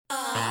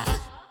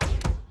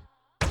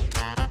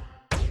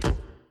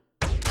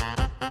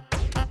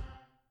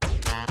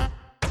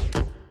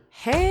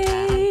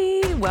Hey,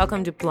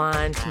 welcome to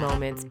Blonde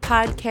Moments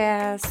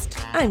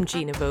Podcast. I'm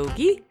Gina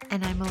Vogie.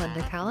 And I'm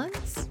Melinda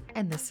Collins.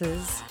 And this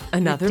is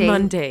Another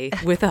Monday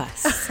with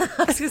us.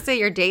 I was going to say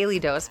your daily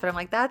dose, but I'm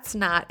like, that's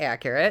not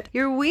accurate.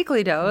 Your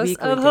weekly dose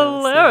of dose,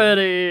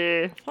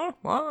 hilarity.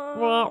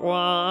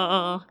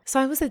 Yeah. So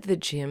I was at the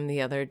gym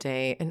the other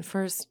day, and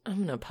first I'm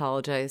going to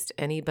apologize to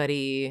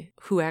anybody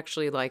who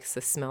actually likes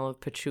the smell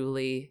of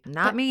patchouli.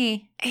 Not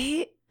me.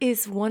 It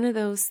is one of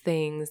those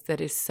things that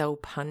is so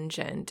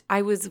pungent.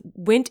 I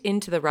went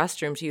into the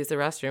restroom to use the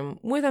restroom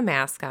with a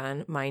mask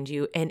on, mind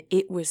you, and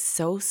it was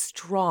so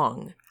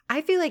strong. I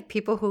feel like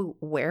people who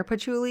wear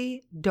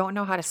patchouli don't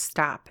know how to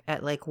stop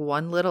at like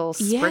one little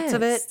spritz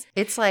of it. Yes.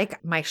 It's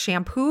like my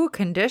shampoo,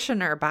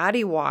 conditioner,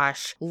 body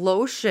wash,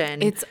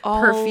 lotion, It's all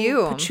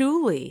perfume.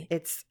 patchouli.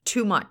 It's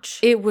too much.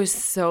 It was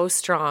so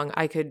strong.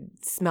 I could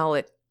smell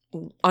it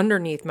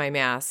underneath my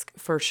mask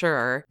for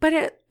sure. But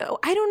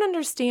I don't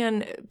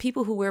understand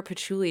people who wear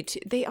patchouli.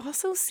 They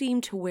also seem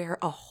to wear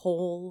a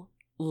whole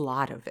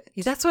lot of it.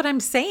 That's what I'm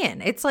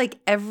saying. It's like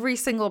every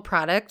single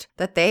product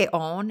that they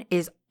own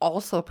is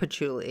also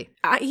patchouli.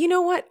 You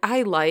know what?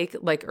 I like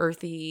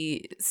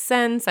earthy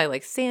scents. I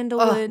like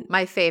sandalwood. Oh,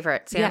 my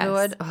favorite,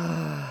 sandalwood.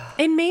 Yes.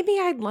 And maybe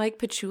I'd like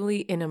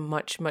patchouli in a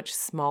much, much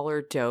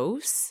smaller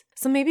dose.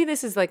 So maybe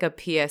this is like a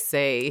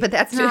PSA. But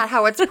that's not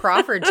how it's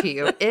proffered to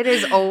you. It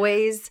is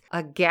always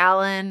a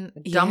gallon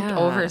dumped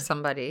over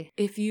somebody.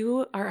 If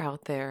you are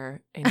out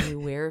there and you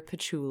wear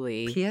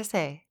patchouli,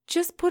 PSA.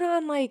 just put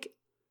on like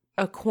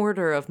a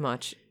quarter of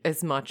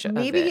as much of it.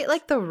 Maybe get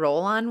like the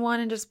roll-on one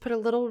and just put a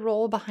little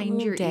roll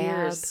behind your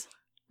dab. ears,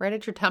 right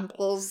at your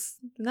temples.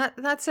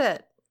 That's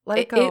it. Let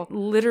it go. It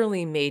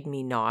literally made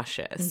me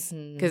nauseous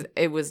Mhm. because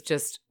it was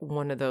just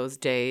one of those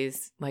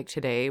days like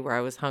today where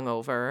I was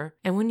hungover.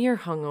 And when you're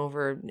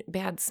hungover,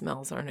 bad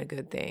smells aren't a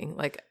good thing.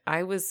 Like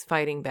I was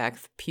fighting back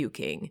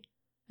puking,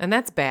 and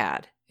that's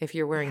bad if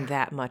you're wearing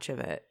that much of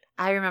it.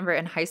 I remember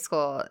in high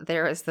school,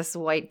 there was this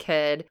white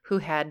kid who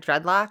had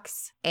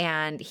dreadlocks,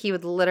 and he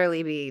would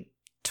literally be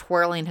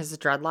twirling his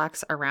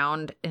dreadlocks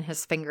around in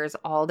his fingers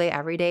all day,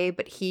 every day,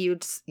 but he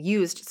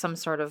used some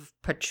sort of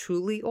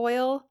patchouli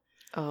oil.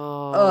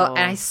 Oh.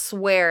 And I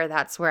swear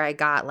that's where I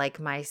got like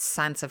my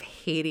sense of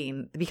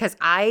hating, because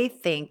I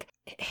think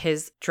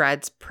his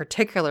dreads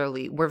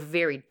particularly were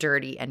very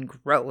dirty and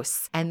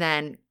gross. And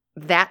then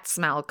that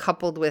smell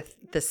coupled with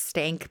the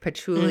stank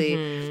patchouli,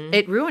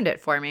 it ruined it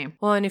for me.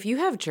 Well, and if you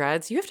have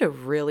dreads, you have to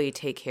really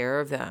take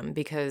care of them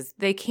because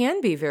they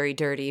can be very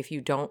dirty if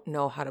you don't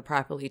know how to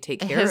properly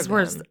take care His of them.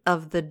 was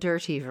of the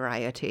dirty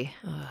variety.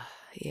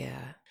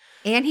 Yeah.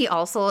 And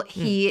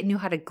he knew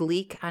how to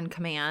gleek on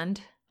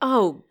command.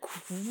 Oh,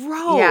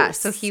 gross. Yeah,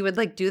 so he would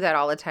like do that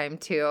all the time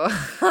too.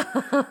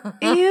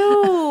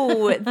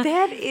 Ew,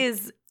 that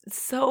is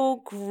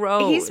so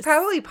gross. He's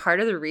probably part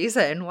of the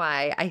reason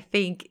why I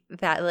think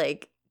that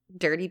like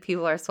dirty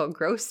people are so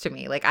gross to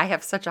me. Like I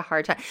have such a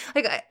hard time.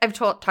 Like I've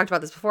talked about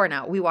this before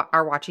now. We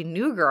are watching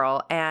New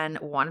Girl, and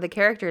one of the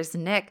characters,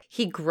 Nick,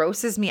 he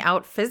grosses me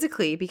out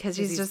physically because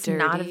he's just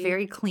not a dirty.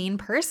 very clean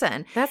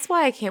person. That's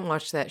why I can't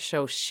watch that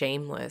show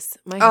Shameless.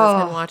 My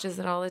husband watches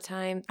it all the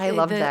time. I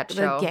love that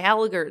show. The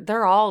Gallagher,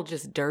 they're all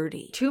just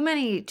dirty. Too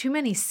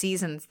many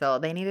seasons though.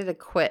 They needed to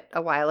quit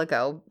a while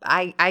ago.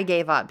 I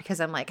gave up because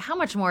I'm like, how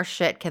much more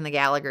shit can the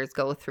Gallaghers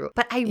go through?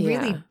 But I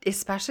really,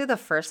 especially the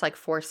first like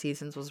 4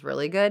 seasons was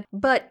really good.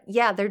 But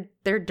yeah,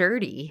 they're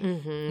dirty.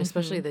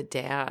 Especially the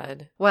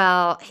dad.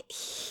 Well,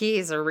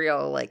 he's a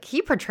real, like,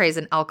 he portrays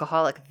an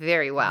alcoholic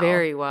very well.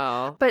 Very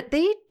well. But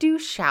they do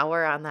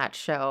shower on that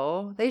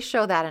show. They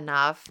show that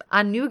enough.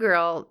 On New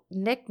Girl,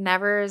 Nick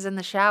never is in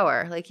the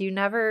shower. Like, you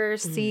never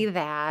see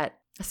that.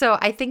 So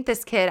I think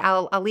this kid,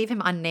 I'll leave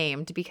him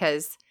unnamed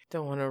because...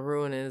 Don't want to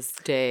ruin his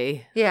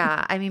day.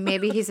 Yeah, I mean,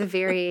 maybe he's a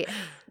very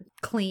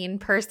clean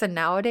person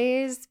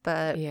nowadays,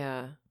 but...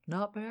 Yeah.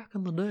 Not back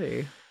in the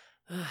day.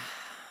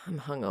 I'm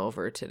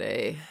hungover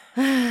today.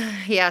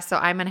 Yeah, so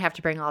I'm going to have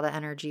to bring all the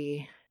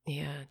energy.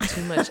 Yeah,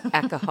 too much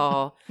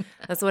alcohol.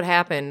 That's what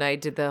happened. I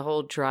did the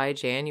whole dry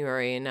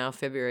January, and now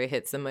February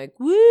hits. I'm like,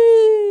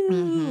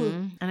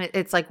 woo! And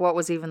it's like, what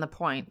was even the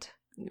point?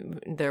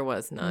 There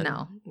was none.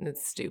 No.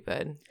 It's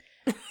stupid.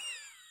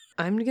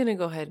 I'm going to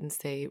go ahead and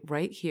say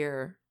right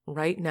here,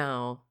 right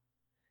now,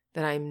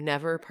 that I'm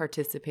never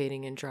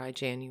participating in dry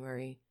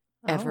January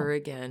ever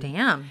again.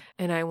 Damn.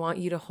 And I want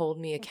you to hold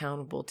me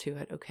accountable to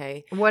it,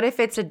 okay? What if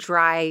it's a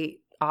dry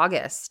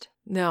August?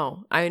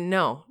 No, I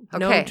know. Okay.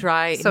 No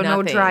dry, So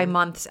nothing. no dry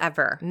months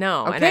ever.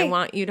 No, Okay. and I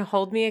want you to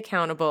hold me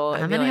accountable.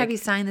 I'm going to have you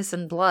sign this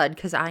in blood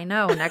because I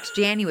know next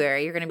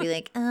January you're going to be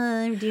like,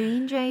 I'm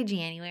doing dry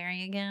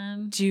January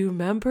again. Do you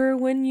remember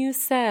when you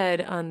said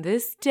on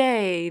this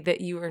day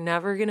that you were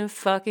never going to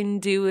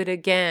fucking do it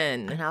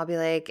again? And I'll be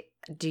like,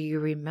 do you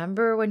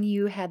remember when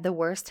you had the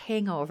worst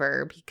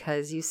hangover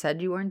because you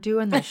said you weren't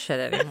doing this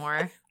shit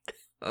anymore?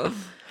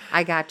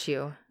 I got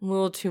you. A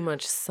little too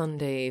much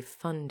Sunday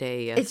fun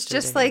day yesterday. It's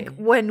just like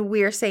when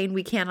we're saying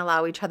we can't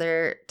allow each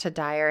other to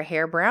dye our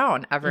hair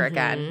brown ever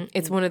again.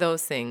 It's one of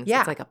those things. Yeah.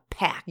 It's like a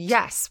pact.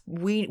 Yes,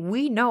 we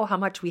know how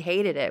much we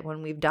hated it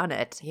when we've done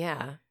it.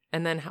 Yeah.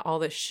 And then all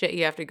the shit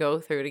you have to go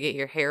through to get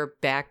your hair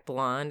back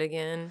blonde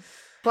again.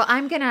 Well,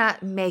 I'm going to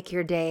make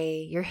your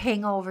day, your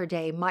hangover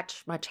day,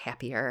 much, much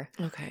happier.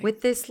 Okay.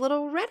 With this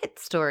little Reddit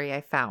story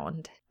I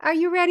found. Are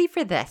you ready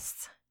for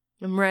this?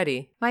 I'm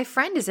ready. My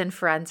friend is in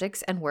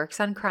forensics and works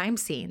on crime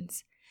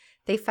scenes.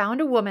 They found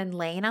a woman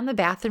laying on the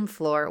bathroom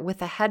floor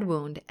with a head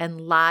wound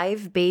and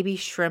live baby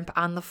shrimp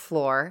on the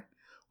floor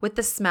with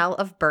the smell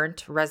of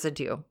burnt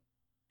residue.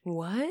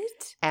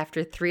 What?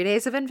 After 3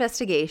 days of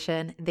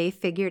investigation, they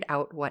figured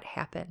out what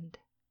happened.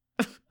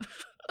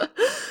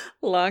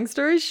 Long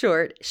story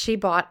short, she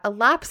bought a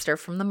lobster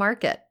from the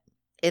market.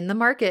 In the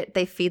market,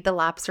 they feed the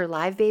lobster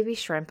live baby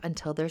shrimp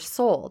until they're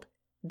sold.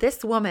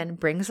 This woman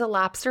brings a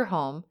lobster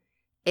home,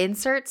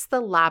 inserts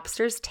the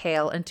lobster's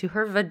tail into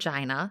her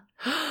vagina,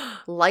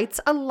 lights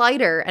a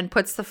lighter and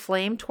puts the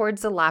flame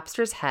towards the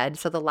lobster's head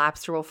so the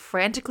lobster will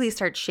frantically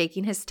start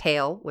shaking his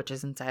tail, which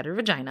is inside her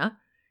vagina,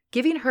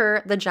 giving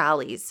her the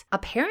jollies.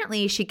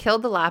 Apparently, she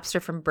killed the lobster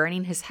from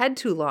burning his head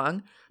too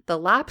long. The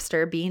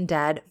lobster, being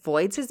dead,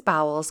 voids his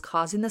bowels,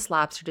 causing this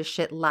lobster to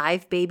shit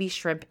live baby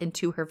shrimp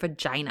into her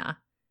vagina.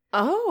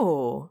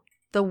 Oh.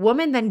 The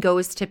woman then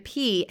goes to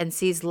pee and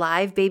sees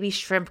live baby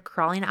shrimp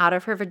crawling out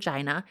of her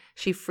vagina.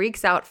 She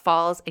freaks out,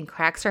 falls, and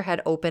cracks her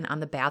head open on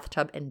the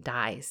bathtub and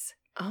dies.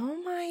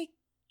 Oh my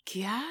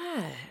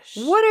gosh.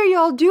 What are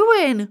y'all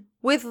doing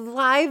with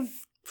live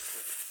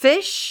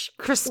fish,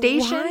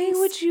 crustaceans? Why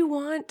would you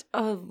want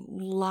a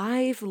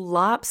live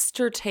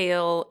lobster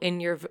tail in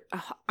your...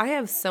 I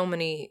have so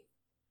many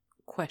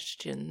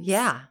questions.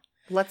 Yeah,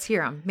 let's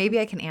hear them. Maybe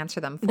I can answer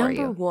them for you.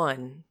 Number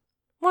one,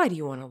 why do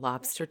you want a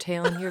lobster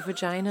tail in your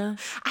vagina?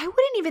 I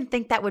wouldn't even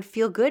think that would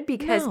feel good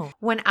because No.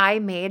 when I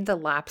made the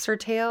lobster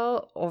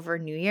tail over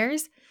New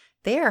Year's,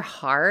 they are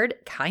hard,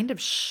 kind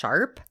of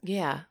sharp.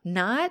 Yeah.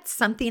 Not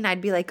something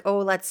I'd be like, oh,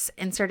 let's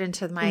insert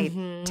into my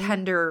Mhm.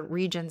 tender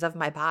regions of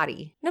my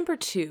body. Number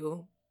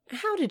two,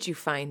 how did you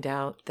find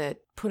out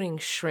that putting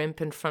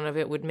shrimp in front of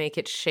it would make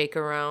it shake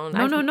around?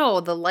 No,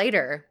 the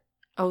lighter.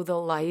 Oh, the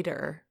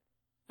lighter.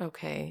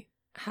 Okay.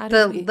 How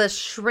did The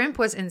shrimp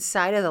was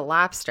inside of the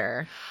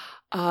lobster.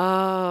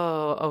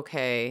 Oh,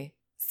 okay.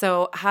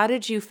 So how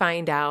did you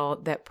find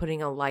out that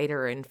putting a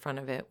lighter in front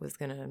of it was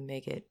going to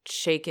make it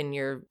shake in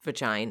your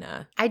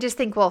vagina? I just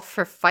think, well,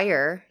 for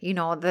fire,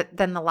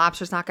 then the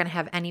lobster's not going to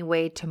have any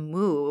way to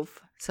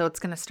move. So it's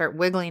going to start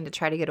wiggling to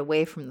try to get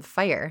away from the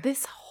fire.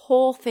 This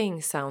whole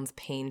thing sounds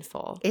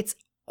painful. It's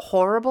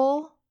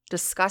horrible,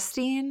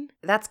 disgusting.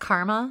 That's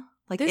karma,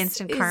 like This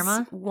instant is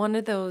karma. one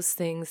of those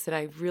things that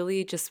I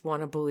really just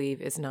want to believe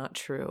is not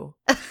true.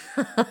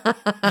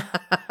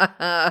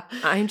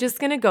 I'm just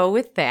going to go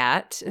with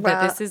that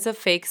Well- this is a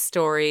fake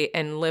story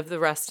and live the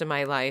rest of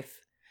my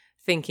life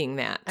thinking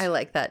that. I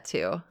like that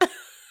too. I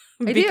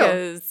do.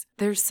 Because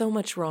there's so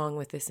much wrong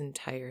with this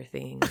entire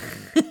thing.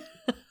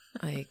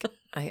 Like,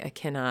 I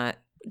cannot.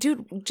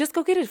 Dude, just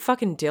go get a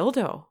fucking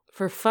dildo.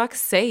 For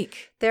fuck's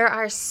sake. There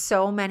are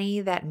so many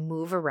that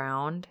move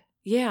around.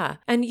 Yeah.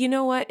 And you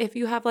know what? If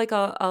you have like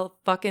a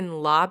fucking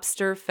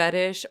lobster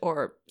fetish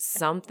or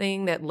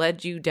something that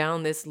led you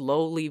down this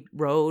lowly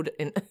road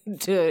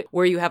to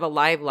where you have a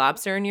live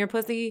lobster in your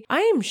pussy,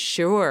 I am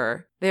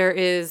sure there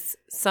is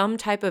some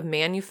type of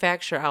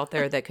manufacturer out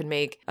there that could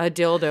make a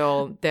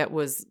dildo that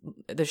was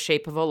the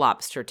shape of a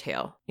lobster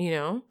tail, you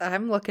know?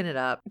 I'm looking it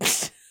up.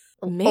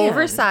 Man.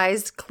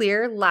 Oversized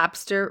clear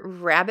lobster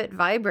rabbit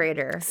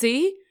vibrator.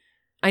 See?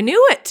 I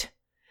knew it.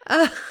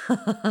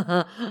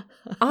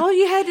 All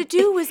you had to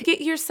do was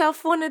get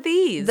yourself one of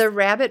these. The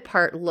rabbit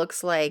part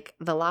looks like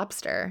the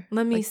lobster.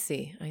 Let me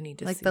see. I need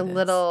to Like see the this.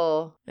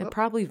 little. It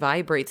probably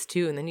vibrates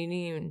too, and then you didn't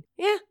even.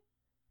 Yeah,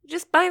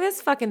 just buy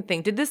this fucking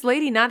thing. Did this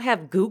lady not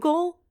have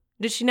Google?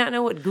 Did she not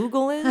know what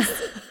Google is?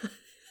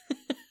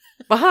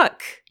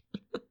 Fuck.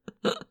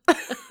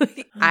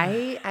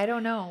 I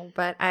don't know,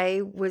 but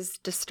I was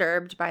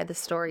disturbed by the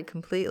story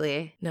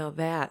completely. Now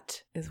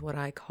that is what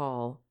I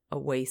call a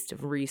waste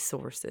of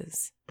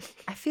resources.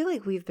 I feel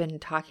like we've been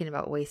talking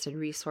about wasted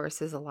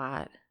resources a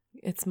lot.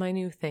 It's my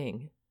new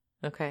thing.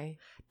 Okay.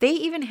 They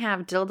even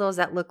have dildos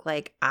that look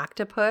like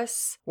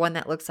octopus, one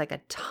that looks like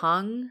a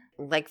tongue,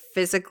 like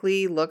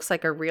physically looks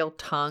like a real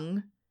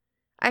tongue.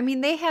 I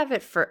mean, they have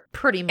it for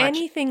pretty much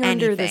Anything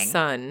under the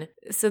sun,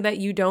 so that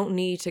you don't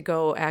need to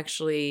go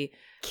actually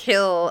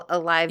kill a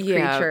live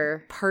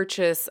creature.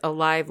 Purchase a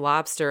live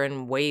lobster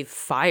and wave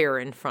fire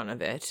in front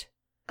of it.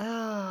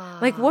 Oh.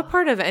 Like, what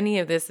part of any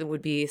of this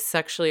would be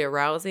sexually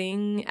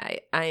arousing?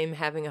 I'm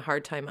having a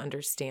hard time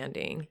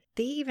understanding.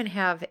 They even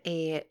have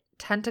a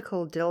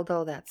tentacle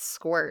dildo that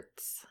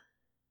squirts.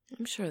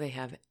 I'm sure they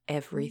have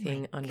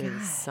everything under the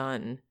God.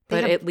 sun, They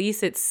but have- at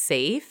least it's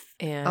safe.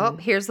 And Oh,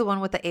 here's the one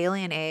with the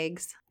alien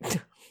eggs.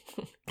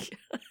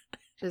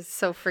 Just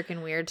so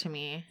freaking weird to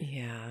me.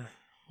 yeah.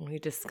 We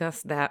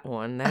discussed that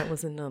one. That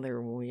was another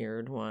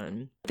weird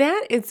one.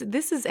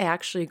 This is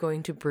actually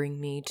going to bring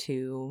me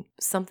to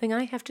something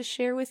I have to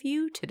share with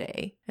you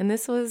today. And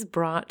this was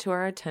brought to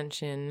our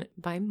attention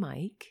by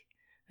Mike.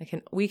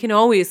 We can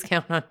always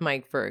count on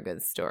Mike for a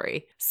good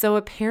story. So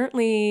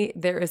apparently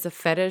there is a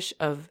fetish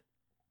of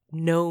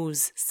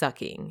nose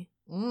sucking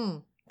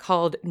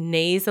called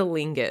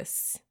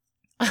nasolingus.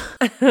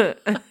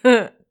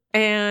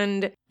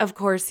 And of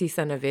course, he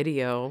sent a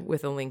video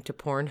with a link to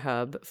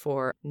Pornhub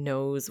for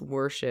nose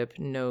worship,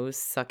 nose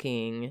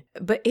sucking.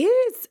 But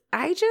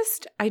I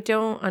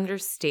don't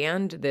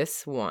understand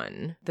this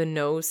one, the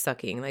nose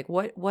sucking. Like,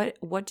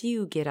 what do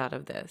you get out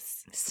of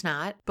this?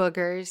 Snot,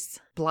 boogers,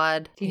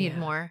 blood. Do you need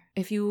more?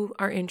 If you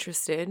are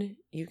interested,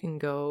 you can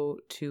go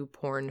to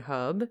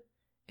Pornhub.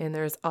 And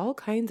there's all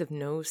kinds of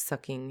nose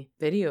sucking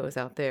videos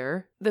out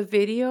there. The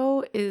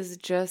video is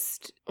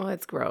just, well,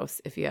 it's gross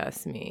if you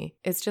ask me.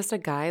 It's just a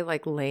guy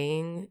like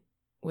laying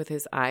with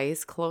his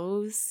eyes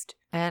closed.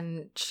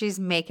 And she's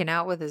making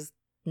out with his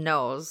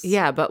nose.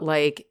 Yeah, but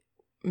like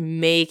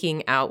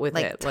making out with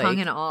like it. Tongue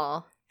and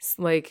all.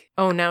 Like,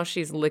 oh, now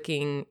she's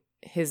licking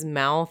his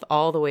mouth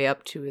all the way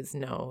up to his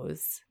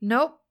nose.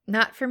 Nope,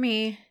 not for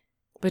me.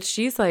 But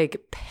she's like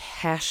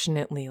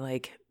passionately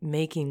like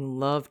making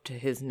love to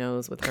his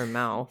nose with her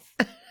mouth.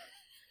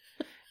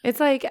 It's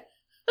like,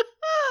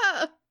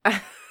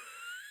 I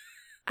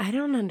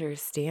don't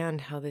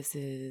understand how this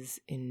is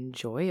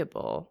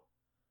enjoyable.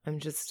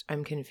 I'm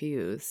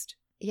confused.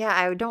 Yeah,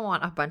 I don't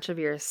want a bunch of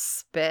your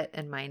spit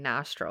in my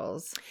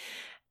nostrils.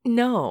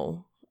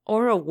 No,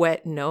 or a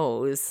wet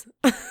nose.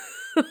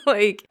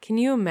 Like, can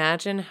you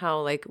imagine how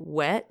like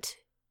wet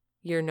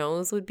your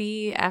nose would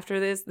be after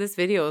this? This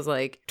video is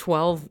like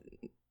 15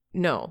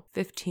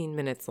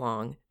 minutes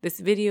long. This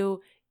video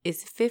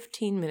is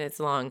 15 minutes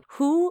long.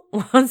 Who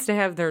wants to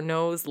have their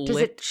nose licked? Does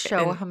it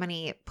show how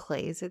many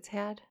plays it's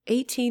had?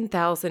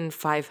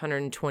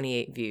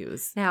 18,528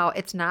 views. Now,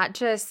 it's not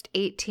just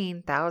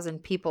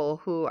 18,000 people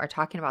who are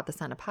talking about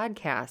this on a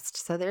podcast.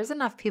 So there's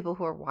enough people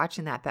who are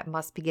watching that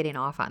must be getting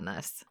off on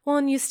this. Well,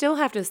 and you still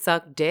have to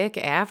suck dick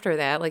after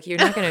that. Like, you're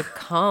not going to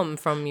come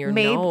from your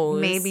nose.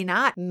 Maybe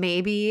not.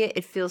 Maybe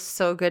it feels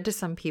so good to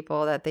some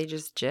people that they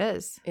just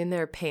jizz in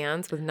their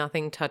pants with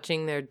nothing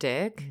touching their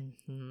dick.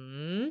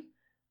 Mm-hmm.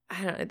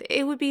 I don't know.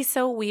 It would be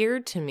so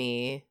weird to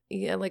me.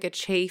 Yeah, like a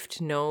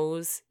chafed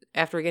nose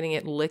after getting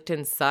it licked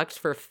and sucked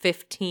for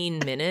 15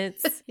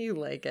 minutes. You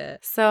like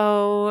it.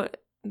 So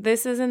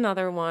this is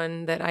another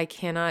one that I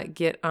cannot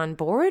get on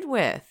board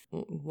with.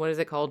 What is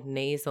it called?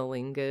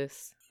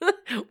 Nasolingus.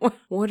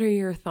 What are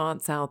your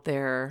thoughts out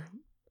there,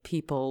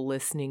 people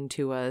listening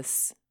to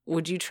us?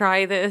 Would you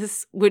try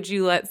this? Would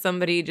you let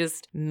somebody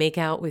just make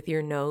out with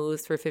your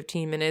nose for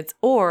 15 minutes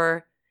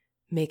or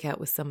make out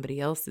with somebody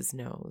else's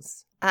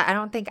nose? I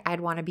don't think I'd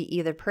want to be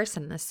either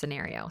person in this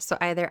scenario. So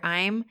either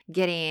I'm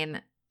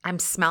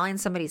smelling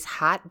somebody's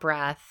hot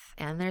breath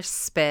and their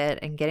spit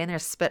and getting their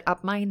spit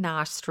up my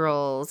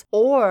nostrils,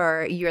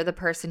 or you're the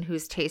person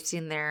who's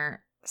tasting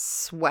their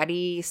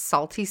sweaty,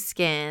 salty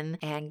skin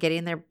and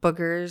getting their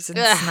boogers and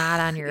snot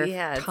on your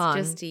tongue.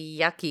 It's just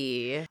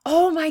yucky.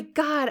 Oh my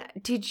God.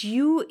 Did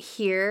you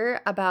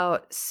hear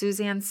about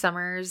Suzanne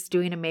Summers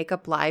doing a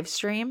makeup live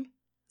stream?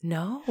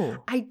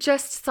 No. I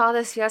just saw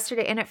this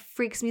yesterday and it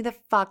freaks me the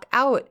fuck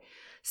out.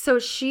 So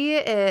she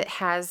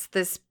has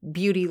this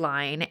beauty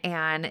line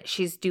and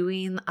she's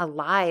doing a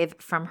live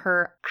from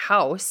her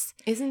house.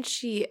 Isn't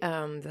she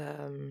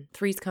the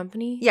Three's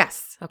Company?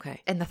 Yes.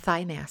 Okay. And the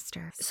Thigh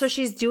Master. So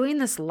she's doing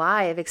this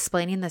live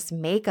explaining this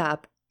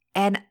makeup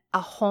and a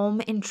home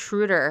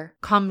intruder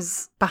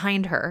comes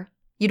behind her.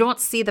 You don't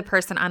see the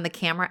person on the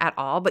camera at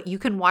all, but you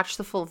can watch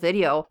the full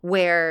video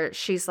where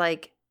she's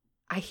like,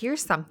 I hear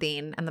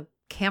something, and the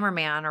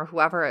cameraman or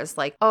whoever is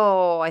like,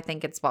 oh, I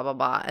think it's blah, blah,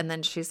 blah. And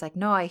then she's like,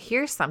 no, I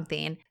hear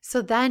something.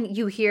 So then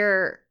you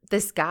hear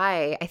this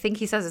guy, I think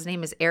he says his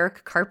name is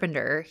Eric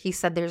Carpenter. He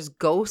said there's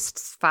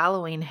ghosts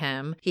following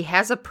him. He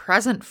has a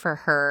present for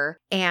her.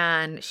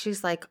 And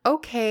she's like,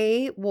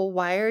 okay, well,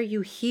 why are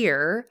you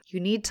here?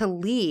 You need to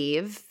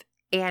leave.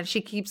 And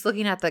she keeps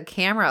looking at the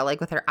camera,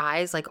 like with her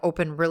eyes like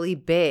open really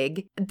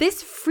big.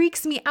 This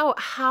freaks me out.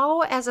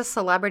 How, as a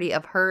celebrity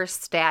of her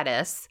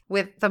status,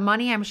 with the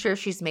money I'm sure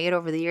she's made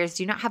over the years,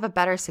 do you not have a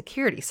better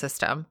security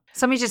system?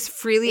 Somebody's just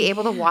freely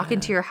able to walk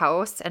into your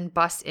house and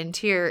bust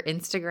into your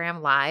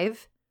Instagram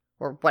live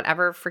or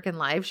whatever freaking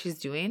live she's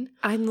doing.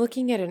 I'm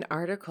looking at an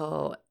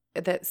article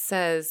that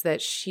says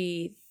that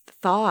she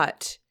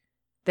thought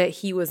that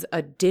he was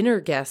a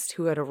dinner guest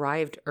who had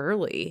arrived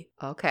early.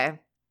 Okay.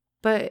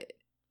 But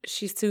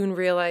she soon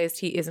realized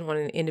he isn't one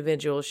of the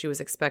individuals she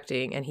was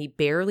expecting, and he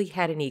barely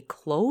had any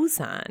clothes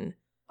on.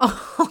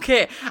 Oh,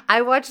 okay.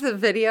 I watched the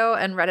video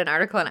and read an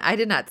article, and I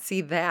did not see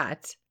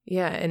that.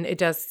 Yeah, and it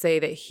does say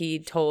that he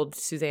told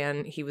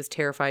Suzanne he was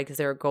terrified because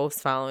there were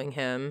ghosts following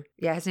him.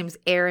 Yeah, his name's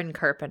Aaron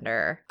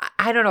Carpenter.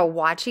 I don't know,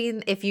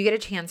 if you get a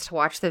chance to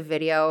watch the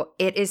video,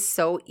 it is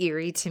so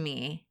eerie to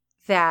me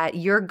that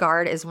your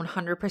guard is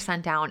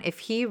 100% down. If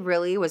he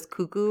really was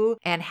cuckoo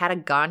and had a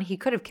gun, he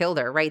could have killed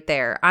her right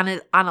there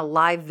on a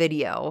live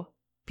video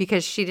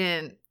because she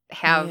didn't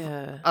have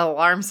an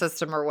alarm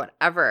system or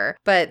whatever.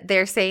 But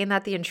they're saying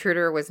that the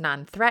intruder was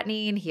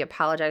non-threatening. He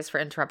apologized for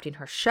interrupting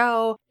her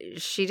show.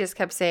 She just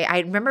kept saying,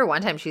 I remember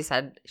one time she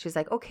was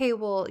like, okay,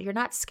 well, you're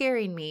not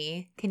scaring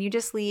me. Can you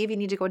just leave? You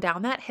need to go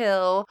down that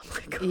hill. I'm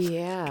like, oh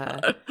yeah.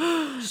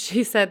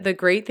 She said the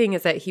great thing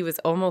is that he was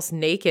almost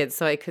naked,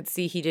 so I could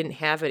see he didn't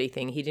have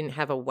anything. He didn't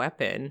have a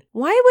weapon.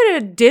 Why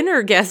would a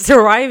dinner guest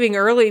arriving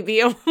early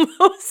be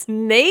almost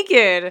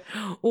naked?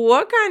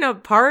 What kind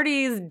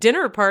of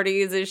dinner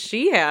parties is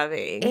she having?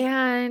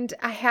 And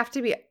I have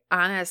to be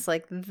honest,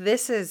 like,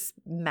 this is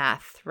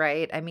meth,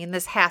 right? I mean,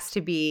 this has to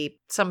be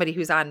somebody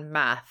who's on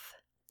meth.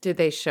 Did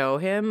they show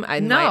him?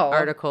 In my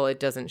article, it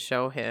doesn't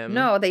show him.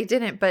 No, they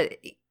didn't, but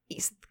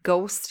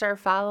ghosts are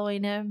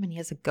following him, and he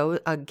has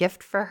a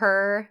gift for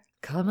her.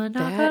 Come and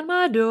knock on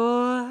my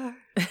door.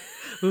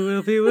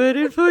 We'll be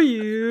waiting for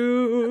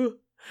you.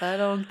 I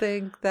don't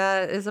think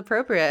that is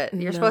appropriate.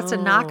 You're supposed to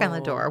knock on the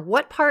door.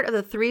 What part of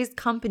the Three's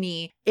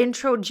Company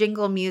intro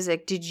jingle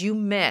music did you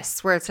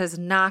miss where it says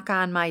knock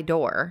on my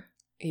door?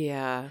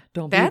 Yeah.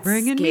 That's be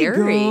bringing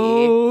scary. Me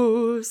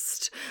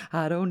ghost.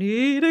 I don't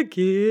need a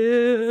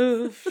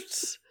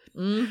gift.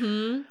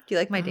 Do you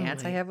like my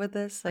dance I have with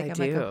this? Like, I'm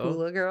like a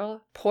hula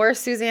girl. Poor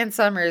Suzanne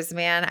Summers,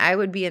 man. I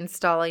would be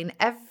installing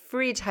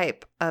every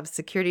type of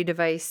security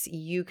device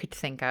you could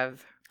think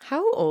of.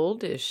 How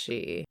old is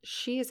she?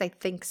 She is, I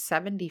think,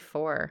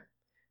 74.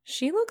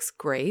 She looks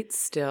great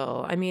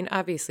still. I mean,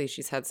 obviously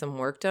she's had some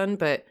work done,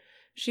 but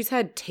she's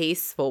had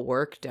tasteful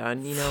work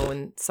done. You know,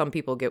 when some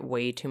people get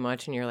way too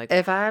much and you're like,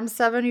 if I'm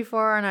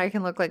 74 and I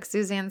can look like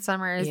Suzanne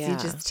Summers, you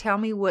just tell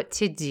me what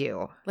to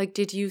do. Like,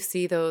 did you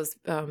see those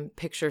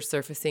pictures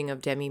surfacing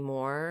of Demi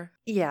Moore?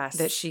 Yes.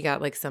 That she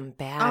got like some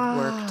bad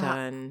work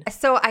done.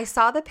 So I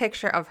saw the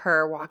picture of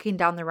her walking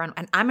down the runway,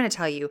 and I'm going to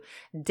tell you,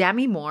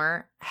 Demi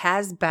Moore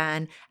has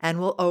been and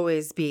will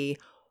always be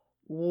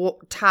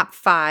top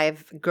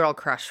 5 girl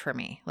crush for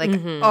me. Like,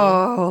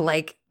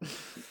 like,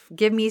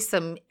 give me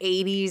some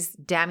 80s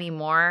Demi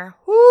Moore.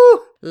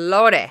 Whoo,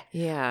 Lorde.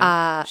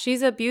 Yeah.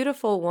 She's a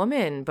beautiful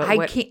woman,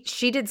 but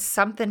she did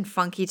something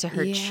funky to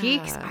her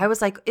cheeks. I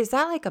was like, is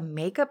that like a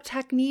makeup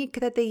technique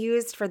that they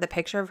used for the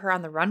picture of her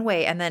on the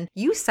runway? And then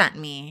you sent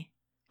me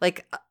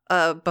like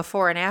a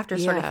before and after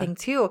sort of thing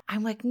too.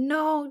 I'm like,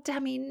 no,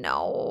 Demi,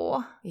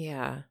 no.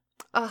 Yeah.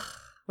 Ugh.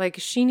 Like,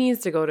 she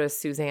needs to go to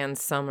Suzanne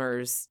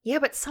Summers. Yeah,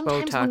 but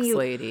sometimes Botox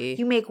when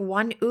you make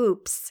one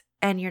oops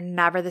and you're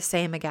never the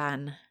same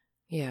again.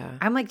 Yeah.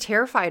 I'm like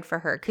terrified for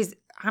her because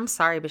I'm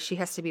sorry, but she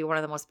has to be one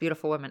of the most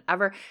beautiful women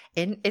ever.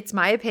 And it's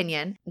my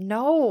opinion.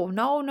 No.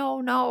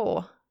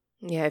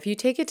 Yeah, if you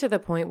take it to the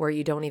point where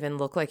you don't even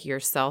look like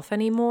yourself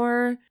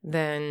anymore,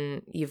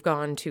 then you've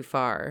gone too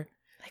far.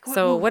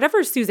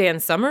 Whatever Suzanne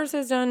Summers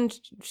has done,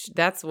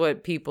 that's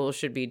what people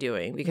should be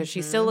doing because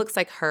she still looks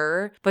like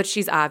her, but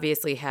she's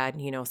obviously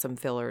had, some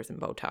fillers and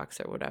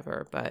Botox or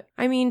whatever. But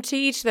I mean, to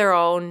each their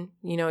own,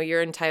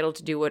 you're entitled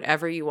to do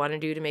whatever you want to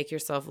do to make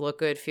yourself look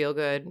good, feel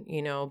good,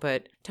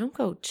 but don't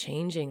go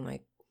changing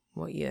like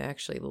what you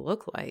actually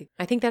look like.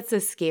 I think that's the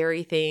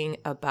scary thing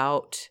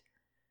about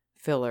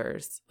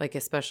fillers, like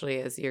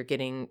especially as you're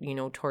getting,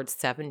 towards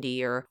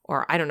 70 or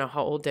I don't know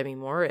how old Demi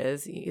Moore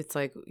is. It's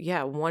like,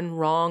 one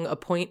wrong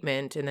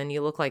appointment and then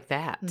you look like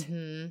that.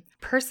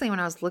 Personally, when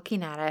I was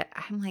looking at it,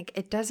 I'm like,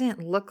 it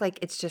doesn't look like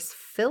it's just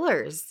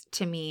fillers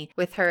to me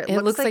with her.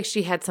 It looks like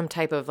she had some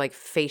type of like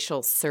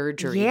facial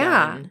surgery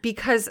done.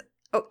 Because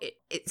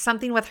it's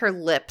something with her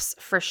lips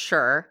for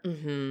sure.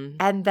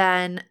 And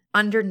then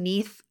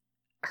underneath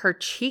her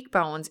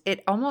cheekbones,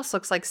 it almost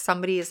looks like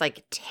somebody is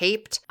like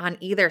taped on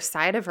either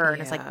side of her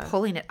and is like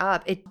pulling it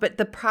up. But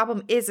the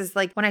problem is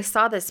like when I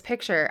saw this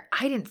picture,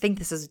 I didn't think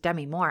this was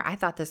Demi Moore. I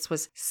thought this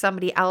was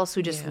somebody else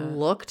who just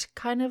looked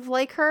kind of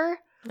like her.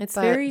 It's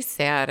very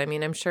sad. I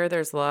mean, I'm sure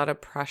there's a lot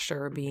of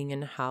pressure being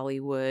in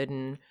Hollywood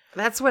and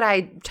that's what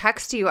I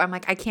text you. I'm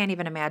like, I can't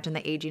even imagine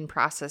the aging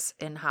process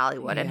in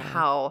Hollywood and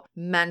how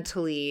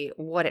mentally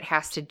what it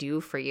has to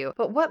do for you.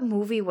 But what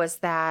movie was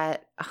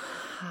that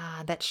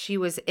that she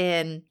was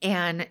in?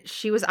 And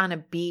she was on a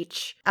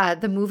beach.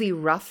 The movie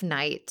Rough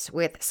Night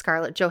with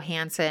Scarlett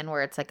Johansson,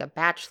 where it's like a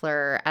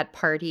bachelorette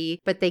party,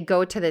 but they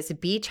go to this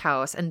beach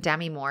house and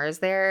Demi Moore is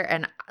there.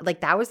 And like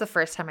that was the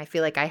first time I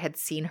feel like I had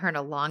seen her in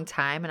a long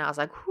time. And I was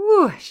like,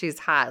 whew, she's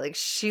hot. Like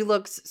she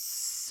looks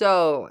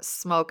so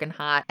smoking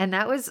hot. And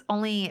that was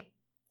only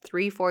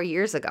 3-4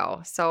 years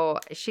ago. So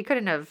she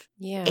couldn't have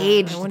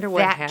aged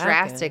that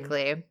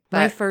drastically. But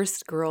my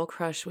first girl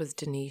crush was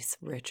Denise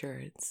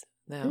Richards.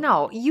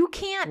 No, you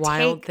can't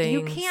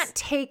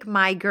take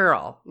my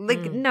girl.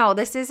 Like, no,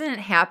 this isn't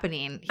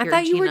happening here, I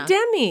thought you Gina. were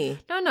Demi.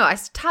 No,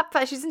 top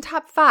 5. She's in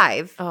top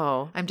 5.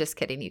 Oh. I'm just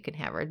kidding. You can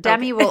have her.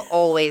 Demi will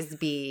always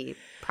be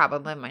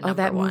probably my number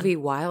that one. movie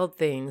Wild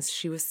Things.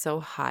 She was so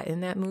hot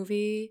in that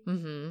movie.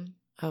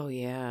 Oh,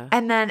 yeah.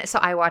 And then, so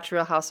I watched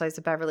Real Housewives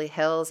of Beverly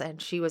Hills,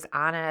 and she was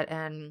on it,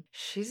 and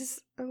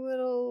she's a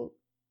little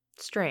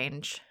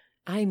strange.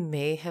 I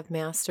may have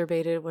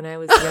masturbated when I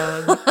was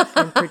young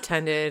and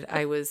pretended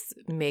I was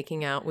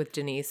making out with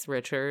Denise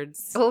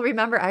Richards. Well,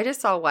 remember, I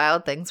just saw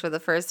Wild Things for the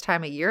first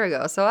time a year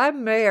ago, so I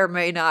may or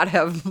may not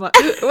have.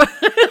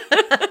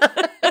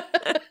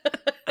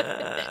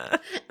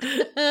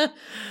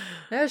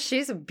 No,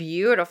 she's a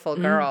beautiful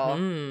girl.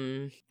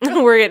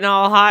 Mm-hmm. We're getting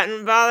all hot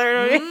and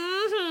bothered.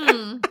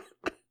 Mm-hmm.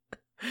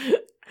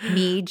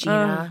 Me,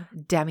 Gina,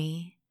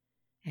 Demi,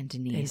 and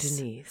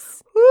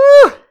Denise.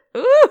 Woo!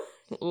 Ooh,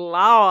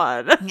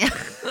 Lord.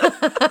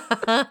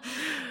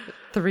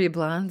 3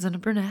 blondes and a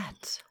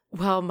brunette.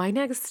 Well, my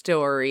next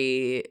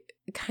story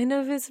kind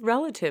of is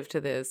relative to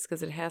this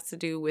because it has to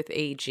do with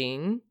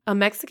aging. A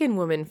Mexican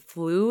woman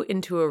flew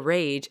into a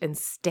rage and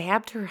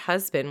stabbed her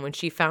husband when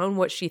she found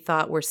what she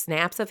thought were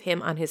snaps of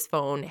him on his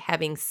phone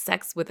having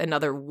sex with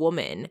another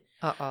woman.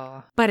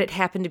 Uh-oh. But it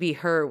happened to be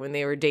her when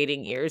they were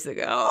dating years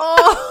ago.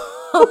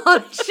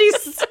 Oh, she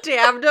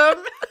stabbed him.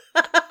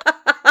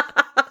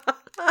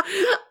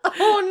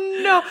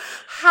 Oh, no.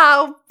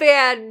 How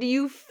bad do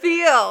you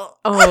feel?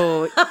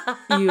 Oh,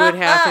 you would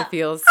have to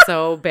feel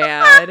so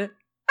bad.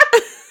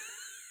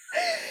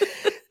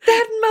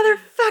 That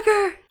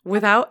motherfucker.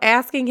 Without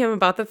asking him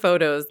about the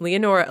photos,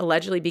 Leonora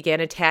allegedly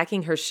began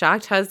attacking her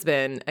shocked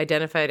husband,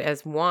 identified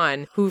as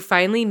Juan, who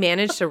finally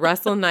managed to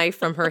wrestle a knife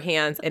from her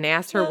hands and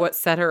asked her what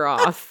set her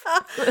off.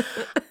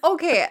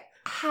 Okay,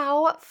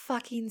 how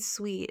fucking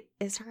sweet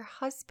is her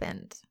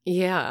husband?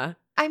 Yeah.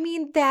 I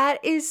mean, that's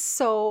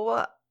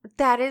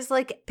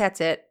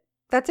it.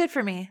 That's it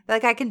for me.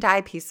 Like, I can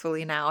die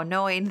peacefully now,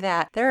 knowing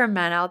that there are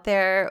men out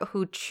there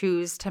who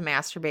choose to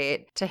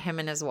masturbate to him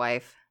and his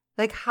wife.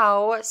 Like,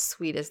 how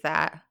sweet is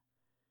that?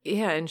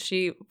 Yeah, and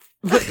she,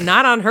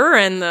 not on her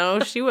end,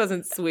 though. She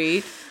wasn't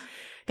sweet.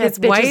 His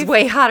bitch is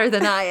way hotter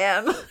than I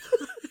am.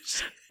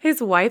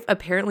 His wife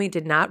apparently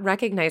did not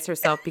recognize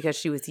herself because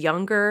she was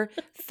younger,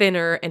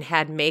 thinner, and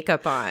had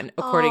makeup on,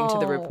 according to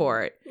the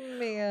report.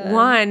 Man.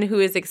 Juan, who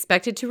is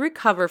expected to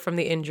recover from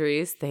the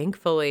injuries,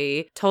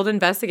 thankfully, told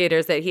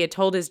investigators that he had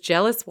told his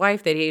jealous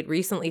wife that he had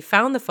recently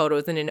found the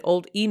photos in an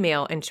old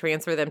email and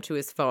transferred them to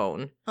his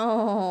phone.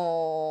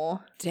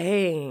 Oh.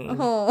 Dang.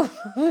 Oh.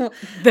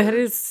 That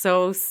is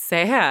so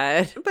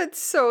sad. But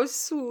so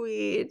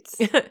sweet.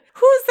 Who's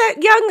that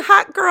young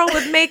hot girl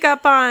with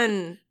makeup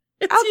on?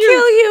 I'll you.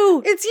 kill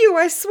you. It's you.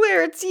 I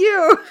swear it's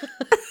you.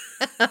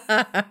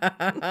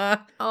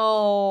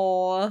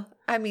 Oh.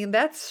 I mean,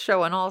 that's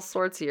showing all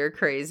sorts of your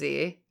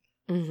crazy.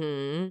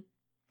 Mm-hmm.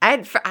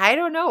 I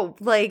don't know.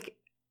 Like,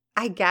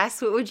 I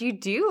guess what would you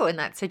do in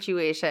that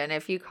situation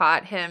if you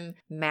caught him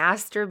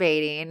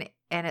masturbating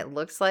and it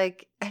looks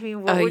like, I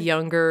mean, what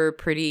younger,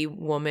 pretty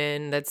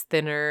woman that's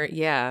thinner.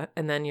 Yeah.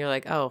 And then you're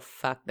like, oh,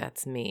 fuck,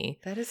 that's me.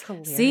 That is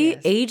hilarious. See,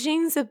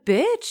 aging's a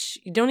bitch.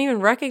 You don't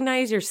even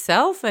recognize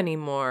yourself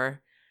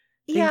anymore.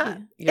 Yeah.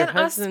 Your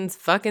husband's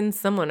fucking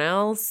someone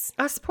else.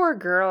 Us poor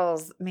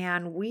girls,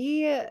 man,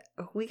 we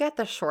got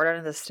the short end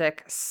of the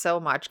stick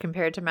so much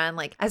compared to men.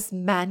 Like, as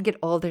men get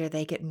older,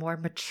 they get more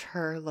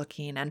mature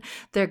looking and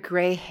their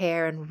gray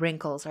hair and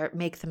wrinkles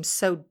make them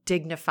so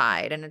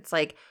dignified. And it's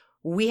like,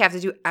 we have to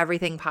do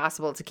everything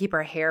possible to keep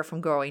our hair from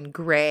growing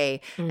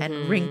gray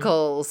and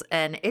wrinkles.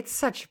 And it's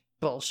such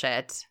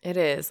bullshit. It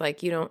is.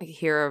 Like, you don't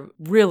hear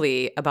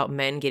really about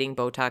men getting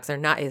Botox, or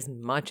not as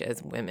much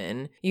as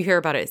women. You hear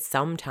about it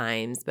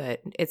sometimes,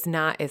 but it's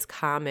not as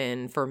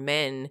common for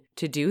men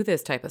to do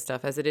this type of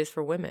stuff as it is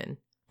for women.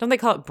 Don't they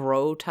call it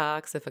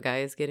Brotox if a guy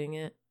is getting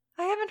it?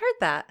 I haven't heard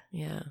that.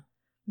 Yeah.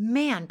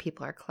 Man,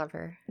 people are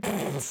clever.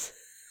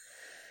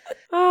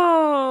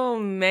 Oh,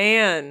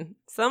 man.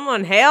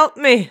 Someone help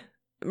me.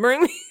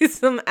 Bring me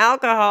some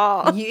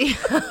alcohol.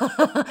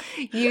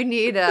 You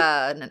need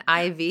an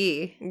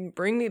IV.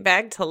 Bring me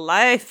back to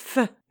life.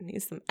 I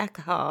need some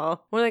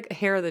alcohol. More like a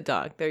hair of the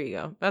dog. There you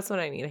go. That's what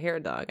I need, a hair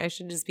of dog. I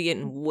should just be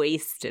getting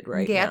wasted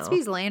right now.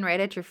 Gatsby's laying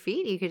right at your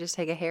feet. You could just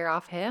take a hair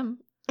off him.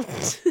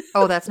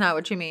 Oh, that's not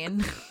what you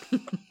mean.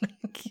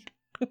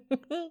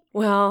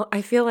 Well,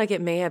 I feel like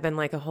it may have been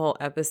like a whole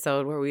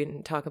episode where we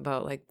didn't talk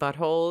about like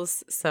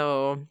buttholes.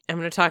 So I'm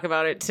going to talk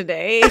about it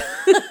today.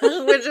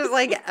 Which is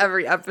like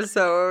every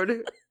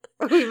episode.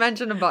 We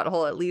mention a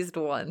butthole at least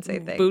once, I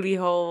think. Booty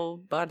hole,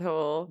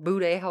 butthole.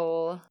 Booty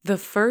hole. The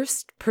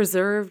first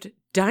preserved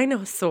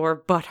dinosaur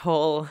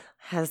butthole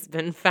has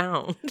been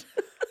found.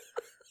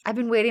 I've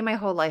been waiting my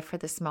whole life for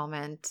this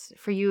moment,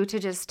 for you to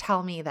just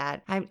tell me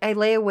that. I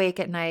lay awake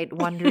at night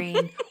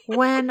wondering,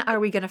 when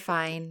are we going to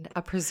find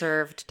a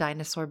preserved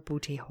dinosaur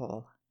booty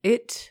hole?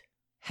 It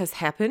has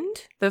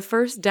happened. The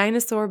first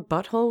dinosaur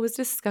butthole was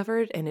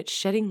discovered, and it's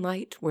shedding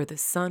light where the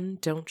sun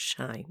don't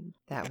shine.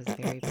 That was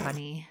very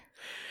funny.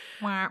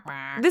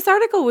 This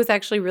article was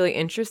actually really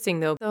interesting,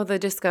 though. So the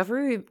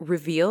discovery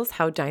reveals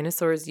how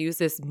dinosaurs use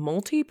this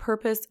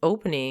multi-purpose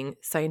opening,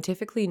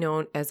 scientifically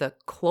known as a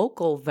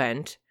cloacal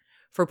vent,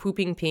 for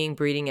pooping, peeing,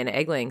 breeding, and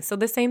egg laying. So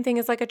the same thing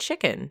as like a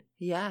chicken.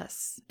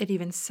 Yes. It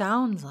even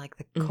sounds like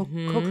the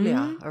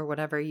cochlea or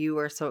whatever you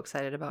were so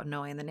excited about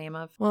knowing the name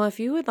of. Well, if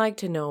you would like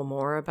to know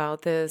more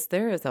about this,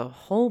 there is a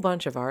whole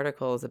bunch of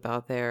articles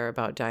about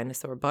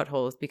dinosaur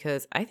buttholes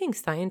because I think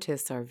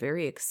scientists are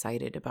very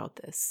excited about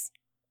this.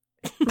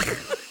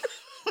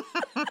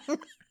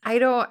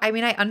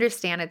 I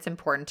understand it's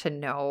important to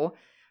know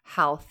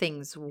how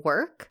things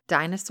work.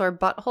 Dinosaur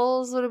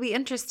buttholes, it'll be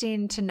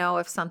interesting to know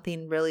if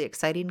something really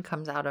exciting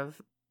comes out of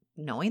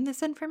knowing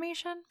this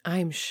information.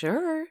 I'm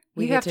sure.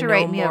 You have to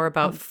write me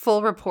a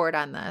full report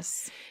on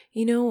this.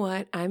 You know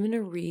what? I'm going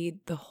to read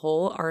the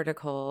whole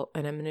article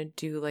and I'm going to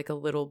do like a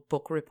little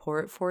book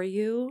report for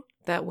you.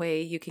 That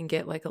way you can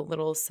get like a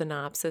little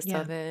synopsis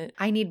of it.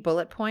 I need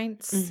bullet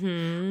points.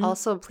 Mm-hmm.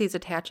 Also, please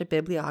attach a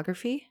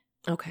bibliography.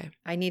 Okay.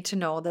 I need to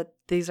know that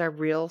these are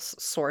real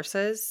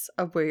sources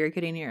of where you're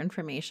getting your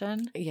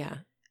information. Yeah.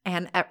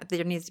 And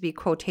there needs to be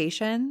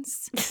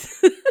quotations,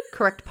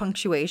 correct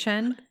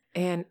punctuation.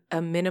 And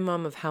a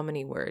minimum of how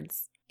many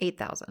words?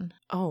 8,000.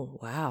 Oh,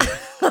 wow.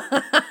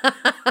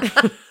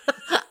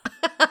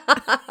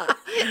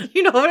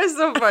 You know what is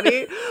so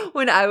funny?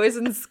 When I was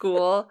in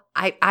school,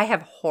 I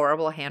have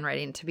horrible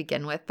handwriting to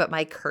begin with, but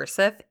my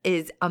cursive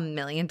is a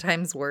million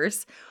times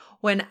worse.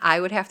 When I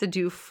would have to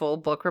do full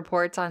book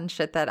reports on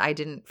shit that I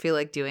didn't feel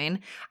like doing,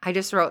 I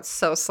just wrote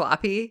so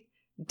sloppy.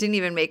 Didn't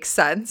even make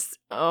sense.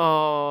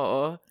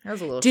 Oh. That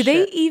was a little Do shit.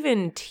 they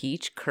even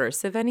teach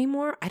cursive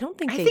anymore? I don't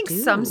think they do. I think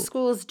some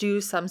schools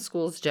do, some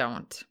schools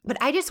don't. But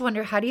I just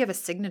wonder, how do you have a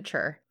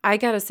signature? I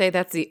gotta say,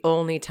 that's the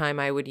only time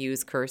I would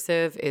use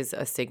cursive is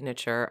a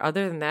signature.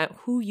 Other than that,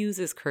 who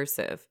uses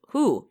cursive?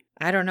 Who?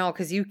 I don't know,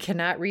 because you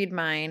cannot read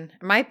mine.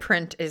 My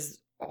print is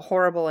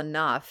horrible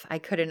enough. I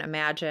couldn't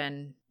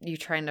imagine you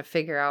trying to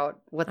figure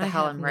out what the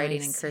hell I'm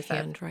writing in cursive.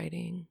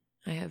 Handwriting.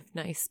 I have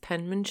nice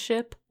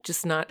penmanship,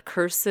 just not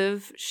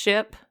cursive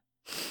ship.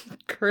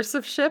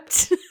 Cursive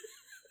shipped?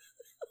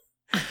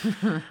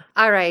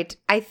 All right.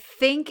 I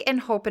think and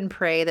hope and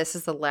pray this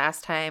is the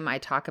last time I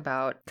talk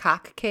about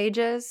cock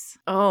cages.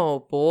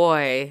 Oh,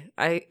 boy.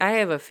 I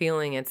have a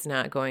feeling it's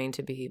not going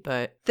to be,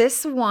 but...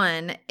 This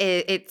one,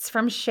 it's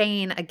from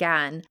Shane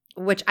again,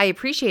 which I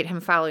appreciate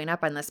him following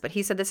up on this, but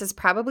he said this is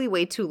probably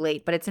way too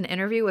late, but it's an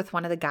interview with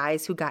one of the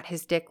guys who got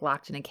his dick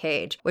locked in a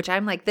cage, which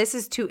I'm like, this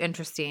is too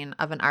interesting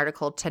of an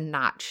article to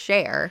not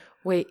share.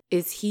 Wait,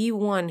 is he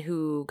one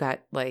who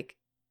got, like,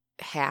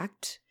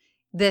 hacked?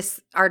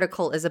 This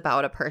article is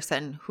about a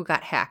person who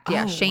got hacked.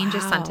 Yeah, Shane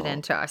just sent it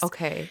in to us.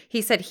 Okay.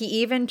 He said he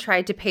even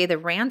tried to pay the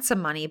ransom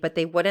money, but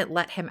they wouldn't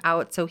let him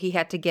out, so he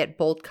had to get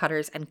bolt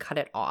cutters and cut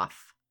it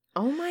off.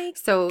 Oh my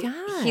So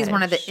gosh. he's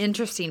one of the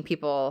interesting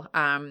people.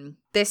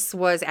 This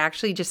was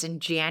actually just in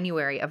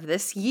January of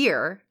this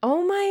year.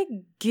 Oh my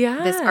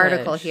gosh. This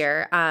article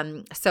here.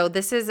 So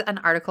this is an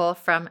article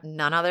from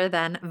none other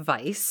than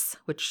Vice,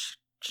 which...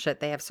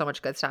 Shit, they have so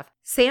much good stuff.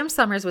 Sam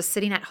Summers was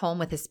sitting at home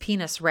with his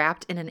penis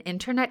wrapped in an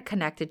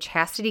internet-connected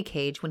chastity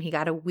cage when he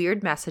got a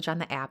weird message on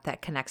the app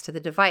that connects to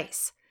the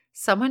device.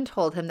 Someone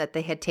told him that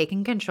they had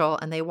taken control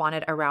and they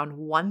wanted around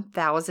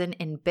 1,000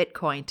 in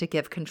Bitcoin to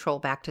give control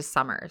back to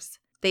Summers.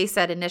 They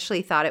said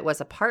initially thought it was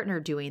a partner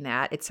doing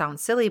that. It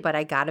sounds silly, but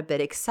I got a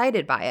bit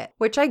excited by it,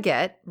 which I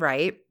get,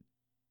 right?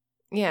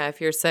 Yeah,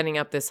 if you're setting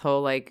up this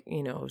whole, like,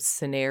 you know,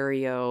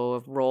 scenario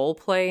of role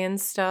play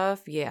and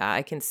stuff, yeah,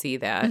 I can see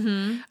that.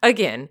 Mm-hmm.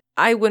 Again,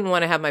 I wouldn't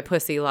want to have my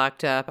pussy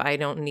locked up. I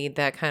don't need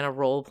that kind of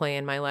role play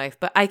in my life,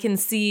 but I can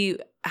see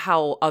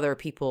how other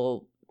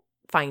people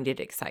find it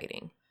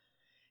exciting.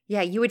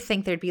 Yeah, you would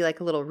think there'd be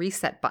like a little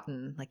reset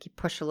button, like you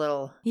push a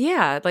little.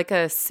 Yeah, like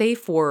a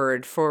safe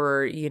word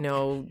for, you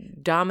know,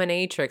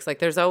 dominatrix. Like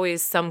there's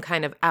always some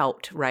kind of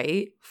out,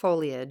 right?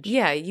 Foliage.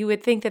 Yeah, you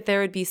would think that there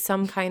would be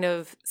some kind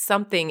of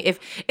something,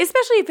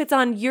 especially if it's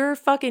on your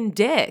fucking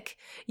dick.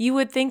 You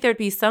would think there'd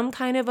be some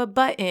kind of a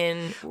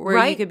button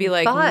where you could be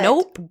like,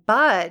 nope.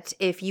 But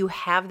if you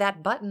have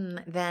that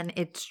button, then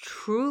it's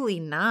truly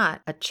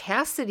not a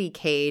chastity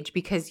cage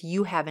because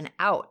you have an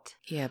out.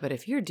 Yeah, but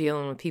if you're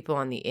dealing with people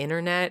on the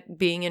internet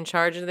being in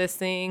charge of this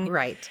thing,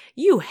 right,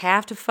 you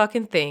have to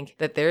fucking think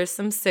that there's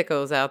some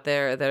sickos out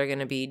there that are going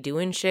to be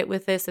doing shit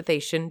with this that they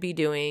shouldn't be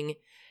doing.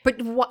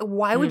 But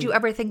why would you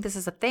ever think this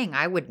is a thing?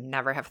 I would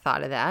never have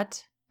thought of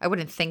that. I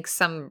wouldn't think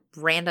some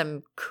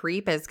random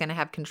creep is going to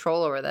have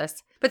control over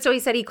this. But so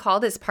he said he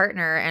called his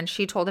partner and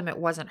she told him it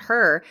wasn't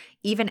her,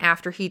 even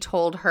after he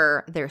told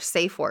her their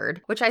safe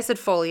word, which I said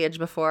foliage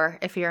before.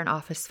 If you're an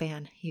Office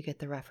fan, you get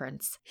the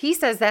reference. He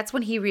says that's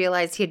when he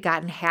realized he had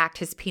gotten hacked.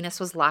 His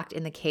penis was locked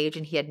in the cage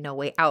and he had no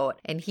way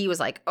out. And he was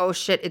like, oh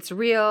shit, it's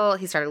real.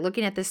 He started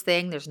looking at this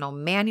thing. There's no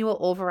manual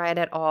override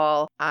at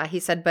all. He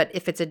said, but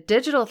if it's a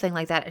digital thing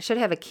like that, it should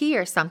have a key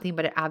or something,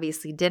 but it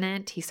obviously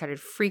didn't. He started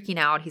freaking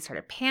out. He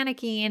started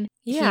panicking.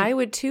 Yeah, I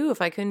would too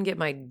if I couldn't get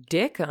my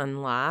dick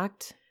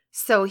unlocked.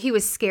 So he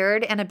was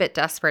scared and a bit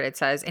desperate, it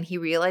says, and he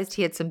realized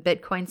he had some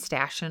Bitcoin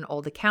stashed in an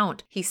old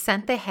account. He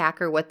sent the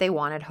hacker what they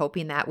wanted,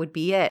 hoping that would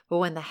be it. But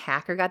when the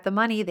hacker got the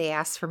money, they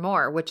asked for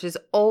more, which is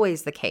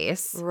always the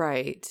case.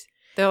 Right.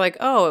 They're like,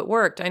 oh, it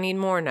worked. I need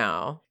more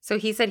now. So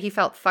he said he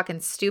felt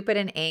fucking stupid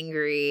and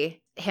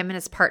angry. Him and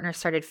his partner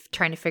started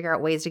trying to figure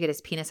out ways to get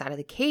his penis out of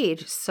the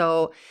cage.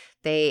 So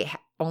they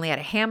only had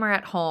a hammer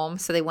at home.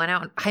 So they went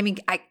out. I mean,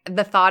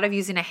 the thought of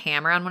using a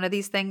hammer on one of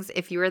these things,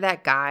 if you were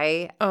that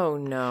guy, Oh,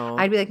 no.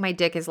 I'd be like, my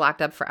dick is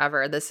locked up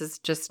forever. This is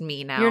just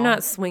me now. You're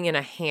not swinging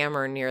a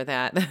hammer near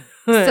that.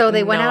 So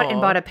they went out and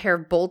No. bought a pair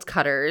of bolt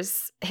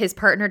cutters. His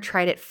partner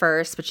tried it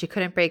first, but she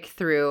couldn't break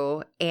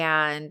through.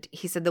 And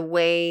he said the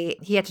way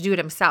he had to do it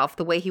himself,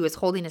 the way he was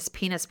holding his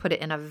penis put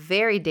it in a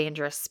very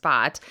dangerous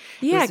spot.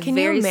 Yeah, was can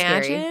you very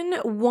scary. imagine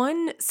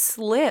one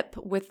slip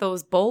with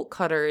those bolt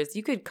cutters?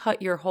 You could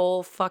cut your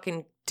whole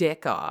fucking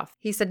dick off.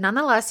 He said,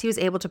 nonetheless, he was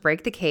able to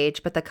break the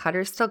cage, but the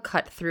cutters still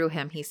cut through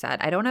him, he said.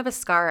 I don't have a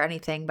scar or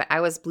anything, but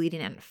I was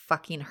bleeding and it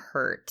fucking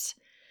hurt.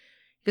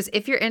 Because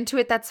if you're into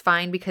it, that's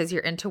fine because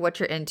you're into what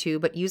you're into,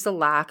 but use a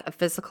lock, a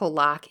physical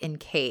lock in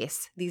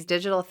case. These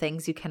digital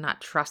things, you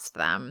cannot trust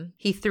them.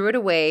 He threw it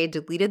away,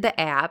 deleted the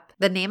app.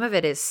 The name of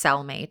it is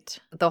Cellmate.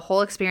 The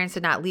whole experience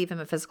did not leave him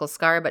a physical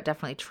scar, but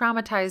definitely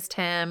traumatized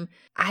him.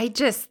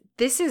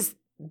 This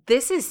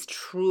is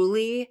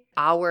truly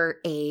our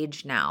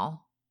age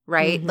now,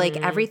 right? Like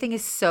Mhm. everything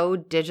is so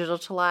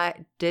digitalized.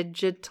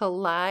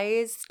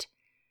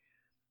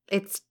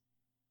 It's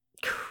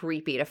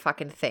creepy to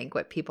fucking think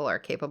what people are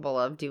capable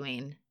of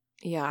doing.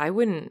 Yeah, I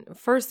wouldn't.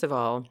 First of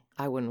all,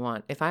 I wouldn't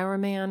want, if I were a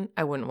man,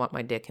 I wouldn't want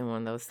my dick in one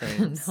of those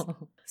things.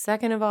 No.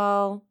 Second of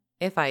all,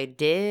 if I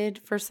did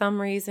for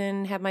some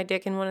reason have my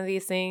dick in one of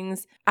these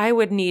things, I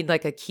would need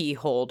like a key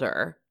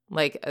holder.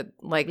 Like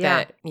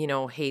Yeah. that,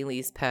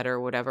 Haley's Pet or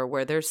whatever,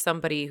 where there's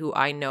somebody who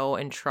I know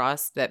and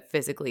trust that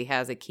physically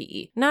has a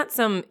key. Not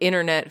some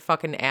internet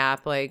fucking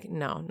app. Like,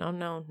 no.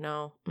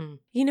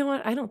 You know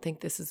what? I don't think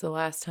this is the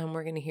last time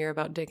we're going to hear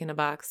about dick in a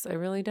box. I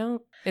really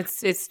don't.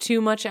 It's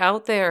too much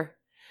out there.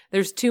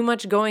 There's too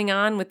much going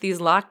on with these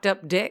locked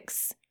up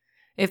dicks.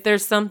 If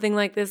there's something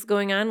like this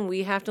going on,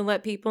 we have to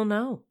let people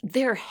know.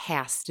 There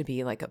has to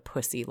be like a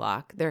pussy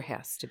lock. There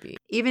has to be.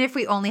 Even if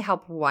we only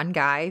help one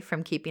guy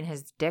from keeping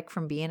his dick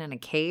from being in a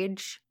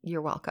cage,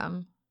 you're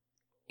welcome.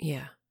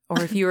 Yeah.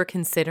 Or if you were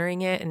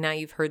considering it and now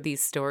you've heard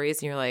these stories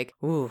and you're like,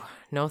 ooh,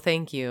 no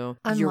thank you.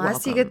 You're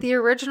Unless you welcome. get the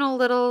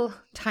original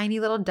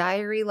tiny little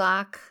diary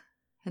lock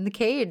in the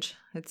cage.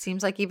 It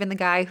seems like even the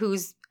guy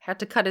who's had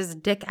to cut his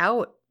dick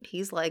out,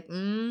 he's like,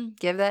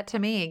 give that to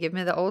me. Give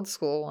me the old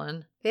school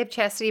one. They have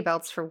chastity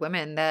belts for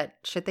women, that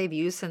shit they've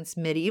used since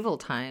medieval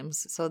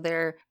times. So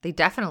they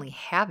definitely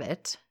have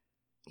it.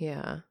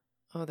 Yeah.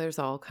 Oh, there's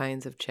all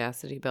kinds of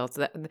chastity belts.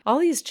 All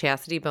these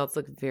chastity belts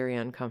look very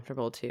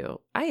uncomfortable too.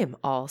 I am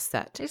all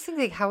set. I just think,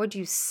 like, how would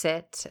you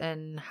sit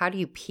and how do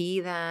you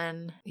pee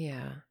then?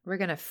 Yeah. We're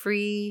going to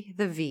free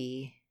the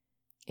V.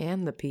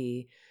 And the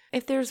P.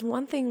 If there's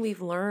one thing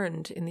we've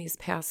learned in these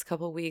past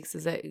couple weeks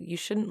is that you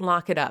shouldn't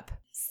lock it up.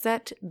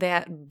 Set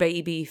that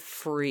baby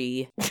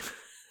free.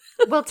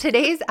 Well,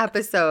 today's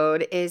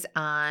episode is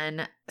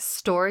on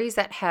stories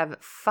that have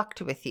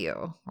fucked with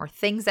you or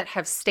things that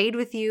have stayed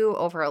with you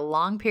over a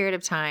long period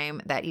of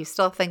time that you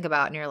still think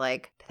about and you're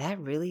like, did that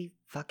really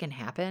fucking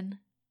happen?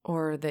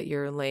 Or that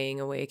you're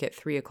laying awake at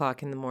 3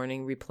 o'clock in the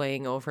morning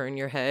replaying over in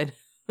your head.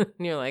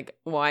 And you're like,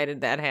 why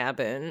did that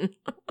happen?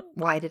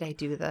 Why did I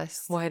do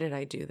this? Why did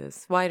I do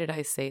this? Why did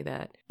I say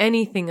that?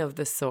 Anything of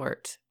the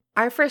sort.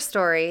 Our first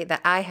story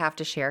that I have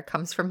to share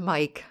comes from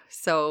Mike.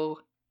 So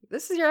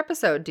this is your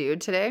episode,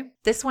 dude, today.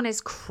 This one is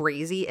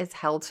crazy as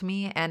hell to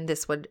me, and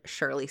this would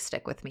surely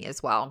stick with me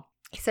as well.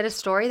 He said a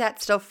story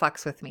that still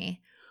fucks with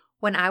me.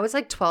 When I was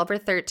like 12 or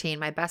 13,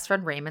 my best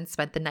friend Raymond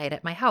spent the night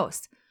at my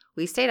house.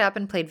 We stayed up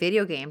and played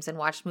video games and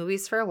watched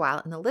movies for a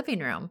while in the living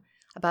room.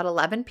 About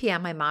 11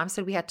 p.m., my mom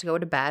said we had to go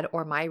to bed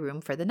or my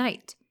room for the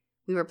night.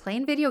 We were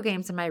playing video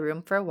games in my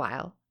room for a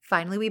while.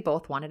 Finally, we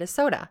both wanted a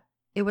soda.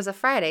 It was a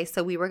Friday,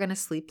 so we were going to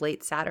sleep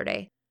late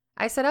Saturday.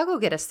 I said, I'll go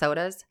get us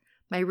sodas.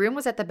 My room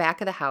was at the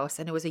back of the house,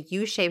 and it was a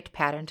U-shaped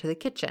pattern to the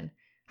kitchen.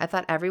 I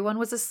thought everyone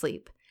was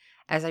asleep.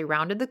 As I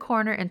rounded the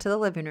corner into the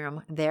living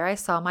room, there I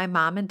saw my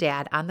mom and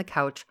dad on the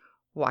couch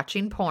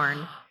watching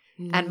porn,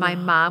 and my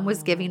mom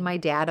was giving my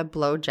dad a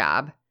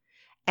blowjob.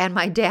 And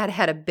my dad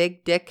had a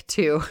big dick,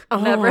 too.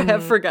 Never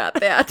have forgot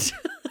that.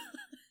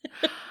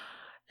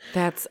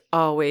 That's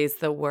always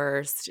the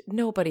worst.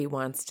 Nobody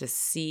wants to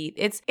see.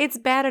 It's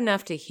bad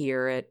enough to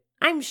hear it.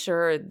 I'm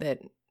sure that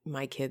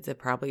my kids have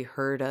probably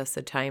heard us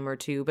a time or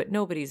two, but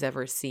nobody's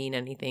ever seen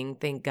anything.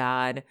 Thank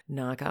God.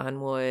 Knock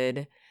on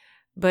wood.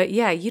 But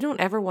yeah, you don't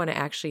ever want to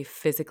actually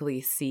physically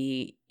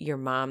see your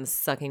mom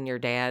sucking your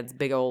dad's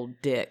big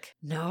old dick.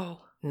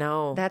 No.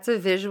 No. That's a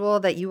visual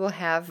that you will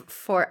have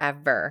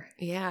forever.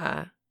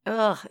 Yeah.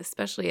 Ugh,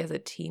 especially as a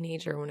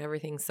teenager when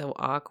everything's so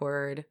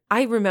awkward.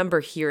 I remember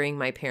hearing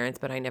my parents,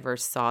 but I never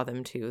saw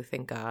them too,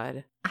 thank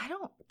God. I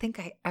don't think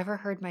I ever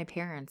heard my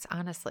parents,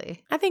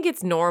 honestly. I think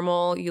it's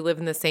normal. You live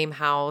in the same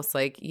house.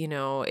 Like,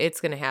 it's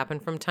going to happen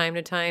from time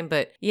to time.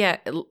 But yeah,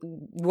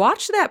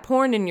 watch that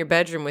porn in your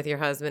bedroom with your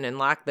husband and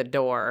lock the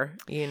door,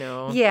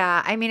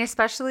 Yeah, I mean,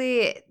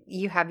 especially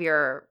you have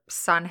your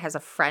son has a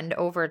friend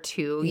over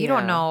too. You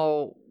don't Yeah.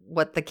 know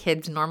what the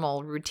kids'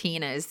 normal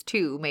routine is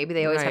too. Maybe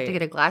they always have to Right.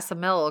 get a glass of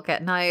milk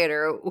at night,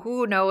 or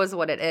who knows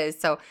what it is.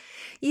 So,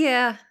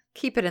 yeah,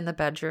 keep it in the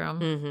bedroom.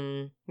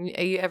 Mm-hmm.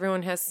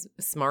 Everyone has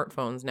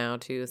smartphones now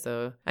too.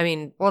 So I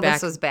mean, Well,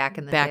 this was back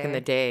in the back day. in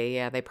the day.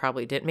 Yeah, they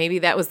probably did. Maybe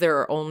that was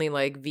their only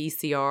like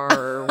VCR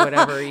or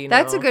whatever.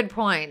 That's a good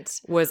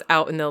point. Was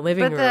out in the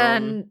living But room.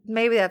 then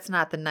maybe that's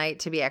not the night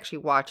to be actually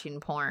watching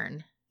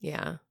porn.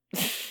 Yeah.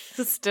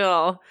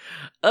 Still,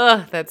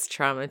 that's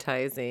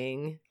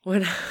traumatizing.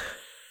 When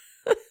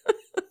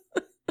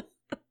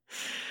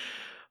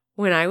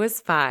I was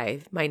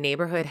 5, my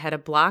neighborhood had a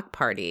block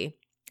party.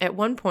 At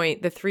one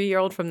point, the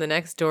 3-year-old from the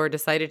next door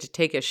decided to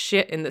take a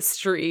shit in the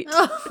street.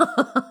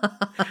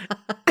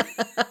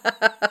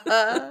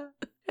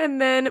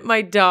 And then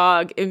my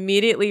dog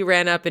immediately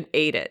ran up and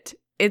ate it.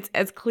 It's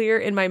as clear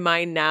in my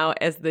mind now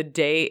as the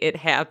day it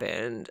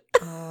happened.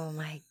 Oh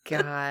my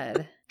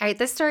God. All right,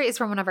 this story is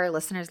from one of our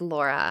listeners,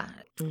 Laura.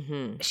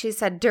 Mm-hmm. She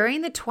said,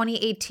 during the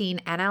 2018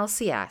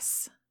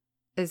 NLCS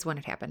is when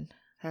it happened.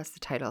 That's the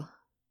title.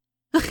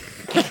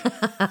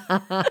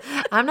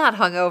 I'm not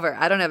hungover.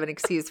 I don't have an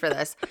excuse for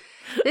this.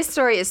 This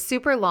story is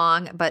super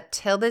long, but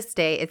till this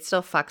day, it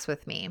still fucks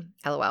with me.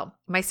 LOL.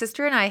 My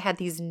sister and I had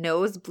these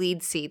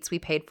nosebleed seats we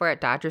paid for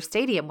at Dodger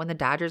Stadium when the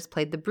Dodgers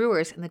played the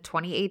Brewers in the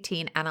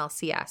 2018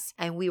 NLCS,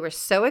 and we were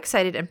so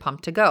excited and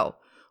pumped to go.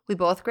 We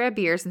both grab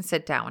beers and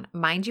sit down.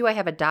 Mind you, I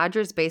have a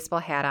Dodgers baseball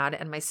hat on,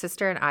 and my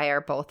sister and I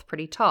are both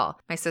pretty tall.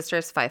 My sister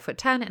is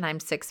 5'10", and I'm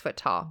 6 foot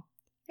tall.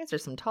 These are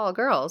some tall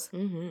girls.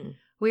 Mm-hmm.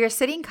 We are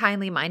sitting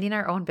kindly minding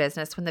our own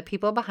business when the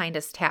people behind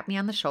us tap me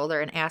on the shoulder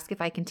and ask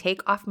if I can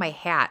take off my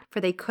hat, for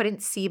they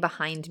couldn't see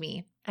behind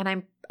me. And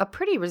I'm a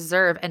pretty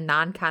reserved and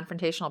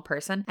non-confrontational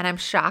person, and I'm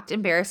shocked,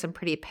 embarrassed, and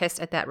pretty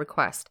pissed at that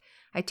request.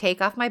 I take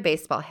off my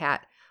baseball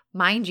hat.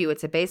 Mind you,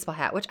 it's a baseball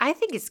hat, which I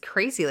think is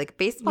crazy. Like,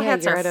 baseball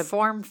hats are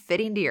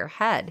form-fitting to your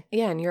head.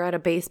 Yeah, and you're at a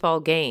baseball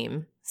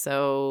game,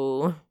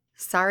 so...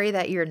 Sorry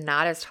that you're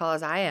not as tall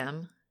as I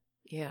am.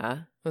 Yeah,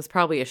 it was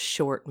probably a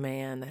short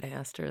man that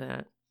asked her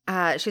that.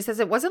 She says,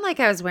 it wasn't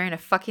like I was wearing a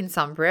fucking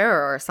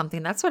sombrero or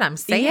something. That's what I'm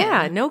saying.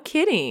 Yeah, no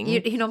kidding.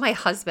 You know, my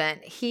husband,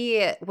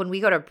 when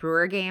we go to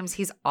Brewer games,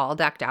 he's all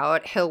decked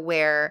out.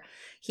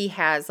 He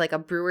has like a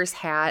Brewer's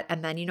hat,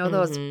 and then you know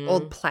those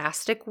old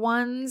plastic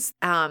ones?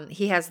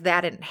 He has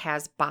that, and it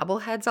has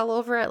bobbleheads all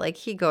over it. Like,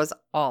 he goes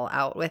all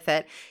out with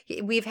it.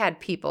 We've had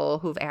people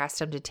who've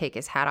asked him to take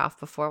his hat off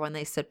before when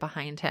they sit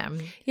behind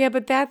him. Yeah,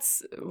 but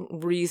that's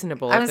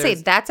reasonable. I would say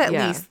that's at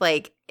least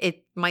like,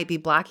 it might be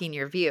blocking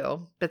your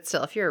view, but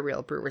still, if you're a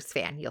real Brewers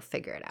fan, you'll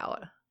figure it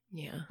out.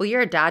 Yeah. Well,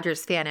 you're a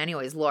Dodgers fan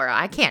anyways, Laura.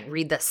 I can't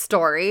read this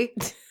story.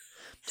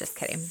 Just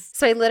kidding.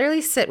 So I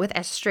literally sit with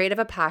as straight of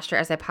a posture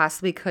as I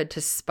possibly could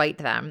to spite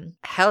them.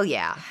 Hell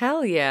yeah.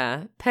 Hell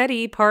yeah.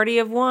 Petty party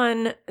of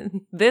one.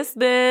 This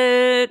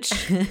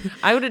bitch.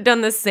 I would have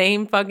done the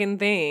same fucking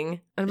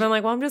thing. I'd been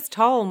like, well, I'm just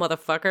tall,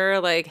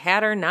 motherfucker. Like,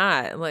 hat or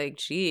not. Like,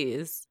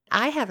 geez.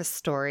 I have a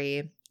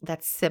story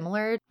that's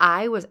similar.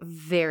 I was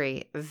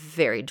very,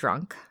 very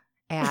drunk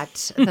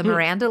at the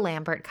Miranda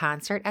Lambert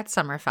concert at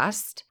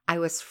Summerfest. I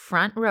was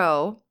front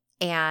row.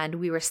 And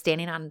we were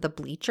standing on the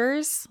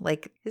bleachers.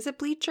 Like, is it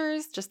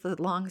bleachers? Just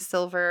the long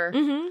silver.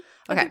 Mm-hmm.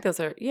 I Okay. think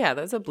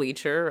that's a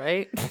bleacher,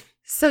 right?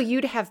 So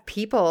you'd have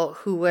people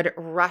who would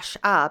rush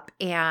up,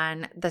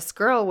 and this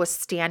girl was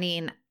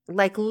standing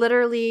like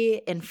literally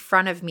in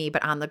front of me,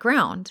 but on the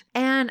ground.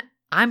 And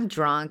I'm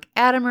drunk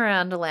at a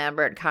Miranda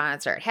Lambert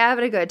concert,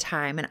 having a good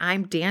time, and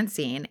I'm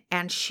dancing.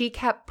 And she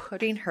kept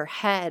putting her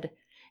head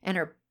and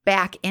her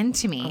back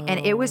into me,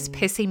 and it was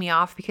pissing me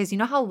off because you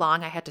know how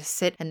long I had to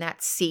sit in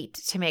that seat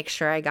to make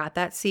sure I got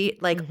that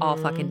seat, like all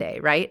fucking day,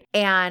 right?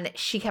 And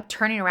she kept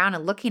turning around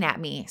and looking at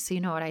me. So you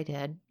know what I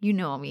did? You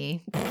know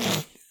me.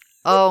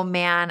 Oh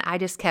man, I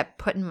just kept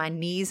putting my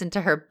knees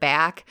into her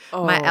back,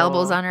 my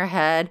elbows on her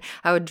head.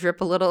 I would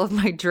drip a little of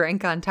my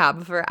drink on top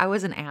of her. I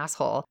was an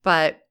asshole,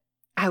 but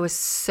I was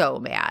so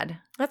mad.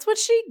 That's what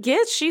she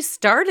gets. She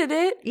started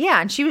it.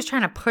 Yeah, and she was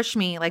trying to push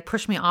me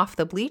off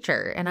the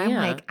bleacher. And I'm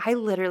Yeah. like, I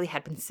literally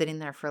had been sitting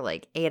there for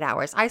like 8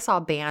 hours. I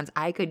saw bands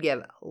I could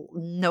give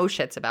no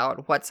shits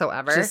about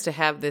whatsoever. Just to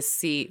have this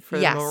seat for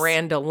Yes.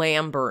 Miranda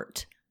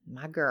Lambert.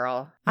 My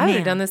girl. I would have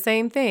Man. done the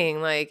same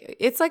thing. Like,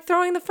 it's like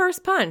throwing the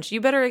first punch.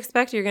 You better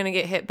expect you're going to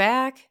get hit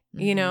back.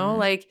 You know,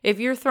 like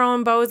if you're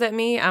throwing bows at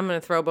me, I'm going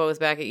to throw bows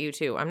back at you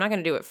too. I'm not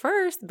going to do it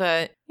first,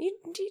 but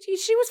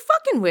she was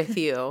fucking with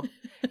you.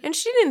 And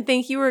she didn't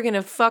think you were going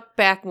to fuck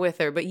back with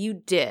her, but you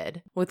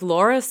did. With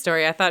Laura's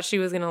story, I thought she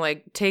was going to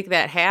like take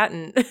that hat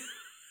and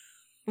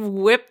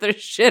whip the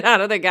shit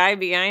out of the guy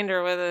behind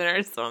her with it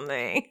or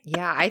something.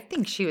 Yeah, I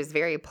think she was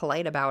very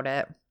polite about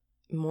it.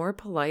 More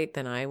polite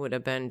than I would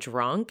have been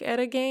drunk at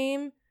a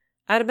game.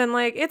 I'd have been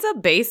like, it's a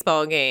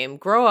baseball game.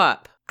 Grow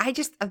up. I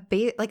just,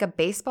 like a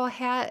baseball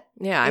hat.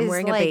 Yeah, I'm is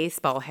wearing like- a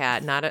baseball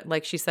hat, not a,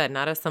 like she said,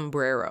 not a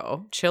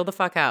sombrero. Chill the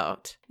fuck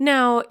out.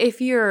 Now, if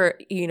you're,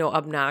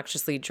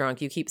 obnoxiously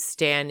drunk, you keep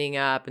standing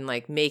up and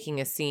like making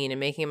a scene and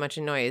making a bunch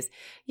of noise.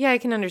 Yeah, I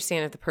can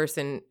understand if the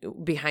person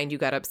behind you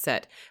got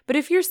upset. But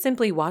if you're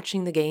simply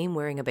watching the game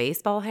wearing a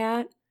baseball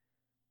hat,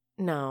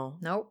 No.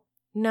 Nope.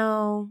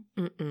 No.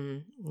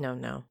 Mm-mm.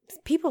 No.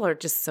 People are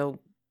just so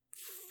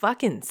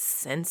fucking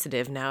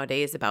sensitive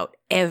nowadays about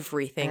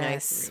everything. I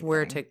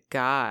swear to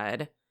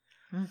God.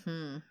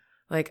 Mm-hmm.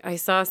 Like, I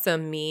saw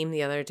some meme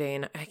the other day,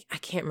 and I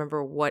can't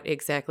remember what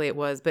exactly it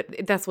was, but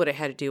that's what it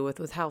had to do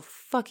with how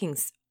fucking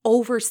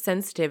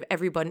oversensitive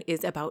everyone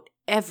is about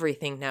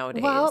everything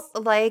nowadays. Well,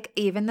 like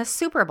even the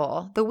Super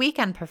Bowl, The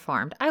Weeknd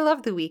performed. I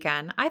love The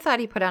Weeknd. I thought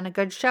he put on a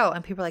good show,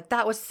 and people were like,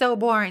 that was so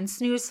boring,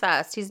 snooze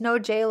fest. He's no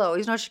J-Lo,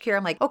 he's no Shakira.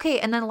 I'm like, okay,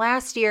 and then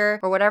last year,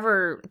 or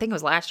whatever, I think it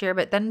was last year,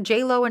 but then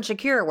J-Lo and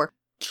Shakira were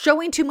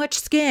showing too much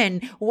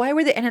skin. Why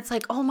were they? And it's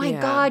like, oh my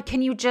God,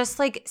 can you just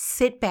like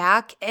sit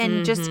back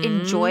and just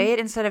enjoy it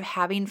instead of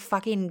having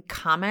fucking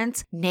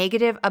comments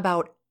negative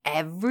about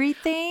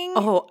everything?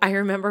 Oh, I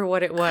remember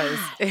what it was.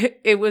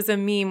 It was a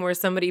meme where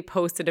somebody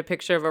posted a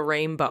picture of a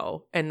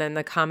rainbow, and then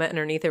the comment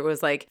underneath it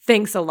was like,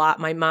 thanks a lot,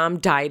 my mom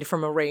died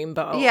from a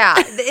rainbow. Yeah,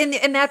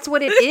 and that's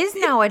what it is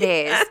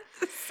nowadays. Yes.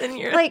 And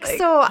you're like,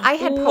 so I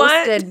had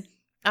what? posted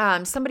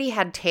somebody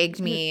had tagged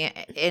me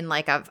in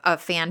like a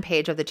fan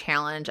page of the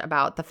challenge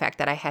about the fact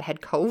that I had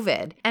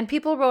COVID, and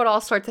people wrote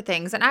all sorts of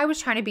things, and I was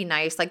trying to be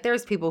nice. Like,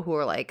 there's people who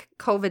were like,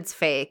 COVID's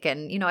fake,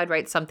 and I'd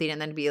write something and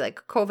then be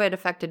like, COVID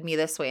affected me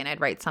this way, and I'd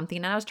write something,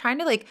 and I was trying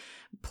to like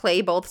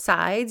play both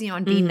sides,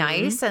 and be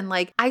nice, and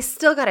like I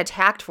still got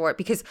attacked for it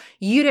because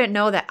you didn't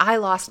know that I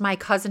lost my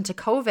cousin to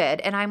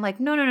COVID, and I'm like,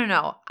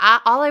 no.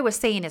 All I was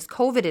saying is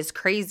COVID is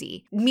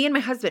crazy. Me and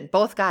my husband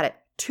both got it.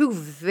 Two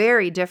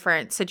very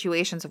different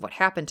situations of what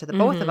happened to the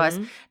both of us.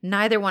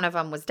 Neither one of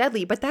them was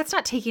deadly, but that's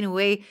not taking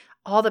away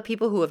all the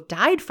people who have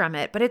died from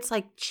it. But it's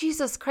like,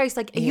 Jesus Christ,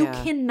 like you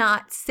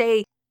cannot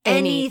say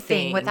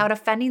anything without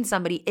offending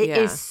somebody. It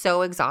is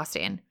so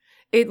exhausting.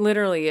 It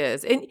literally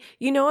is. And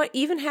you know what?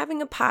 Even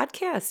having a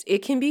podcast,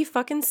 it can be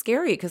fucking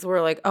scary because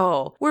we're like,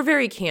 oh, we're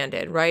very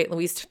candid, right?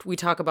 We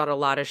talk about a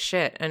lot of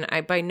shit. And I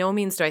by no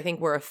means do I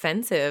think we're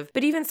offensive.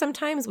 But even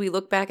sometimes we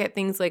look back at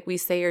things like we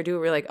say or do,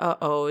 we're like,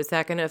 uh-oh, is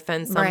that going to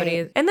offend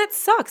somebody? Right. And that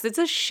sucks. It's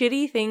a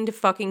shitty thing to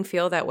fucking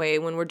feel that way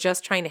when we're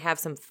just trying to have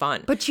some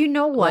fun. But you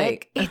know what?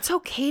 Like, it's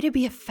okay to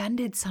be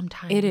offended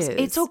sometimes. It is.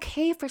 It's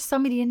okay for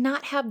somebody to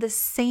not have the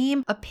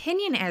same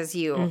opinion as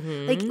you.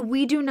 Like,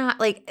 we do not,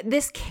 like,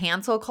 this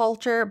cancel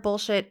culture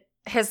bullshit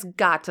has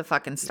got to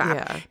fucking stop.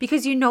 Yeah.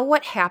 Because you know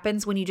what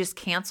happens when you just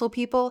cancel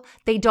people?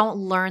 They don't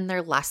learn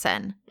their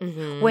lesson.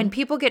 When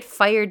people get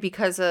fired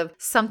because of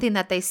something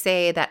that they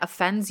say that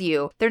offends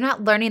you, they're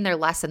not learning their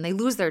lesson. They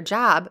lose their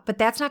job, but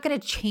that's not going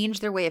to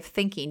change their way of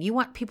thinking. You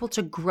want people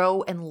to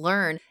grow and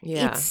learn.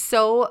 Yeah. It's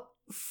so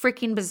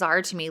freaking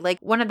bizarre to me. Like,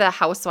 one of the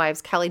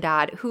housewives, Kelly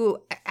Dodd, who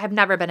I've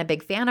never been a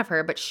big fan of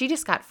her, but she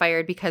just got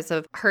fired because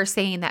of her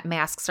saying that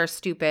masks are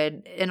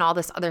stupid and all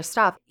this other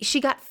stuff.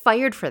 She got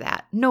fired for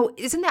that. No,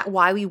 isn't that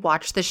why we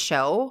watch the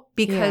show?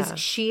 Because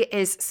she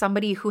is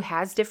somebody who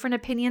has different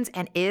opinions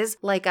and is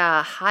like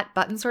a hot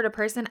button sort of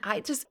person.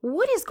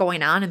 What is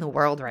going on in the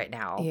world right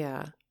now?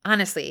 Yeah.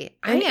 Honestly,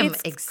 I am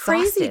it's exhausted.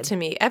 Crazy to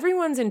me.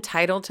 Everyone's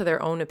entitled to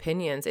their own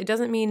opinions. It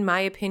doesn't mean my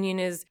opinion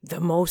is the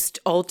most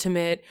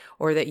ultimate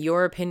or that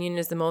your opinion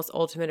is the most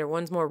ultimate or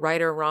one's more right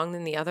or wrong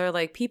than the other.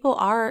 Like, people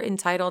are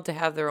entitled to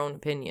have their own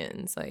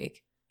opinions.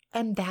 Like,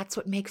 and that's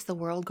what makes the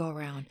world go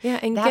around.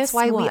 Yeah, and that's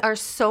why what? We are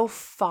so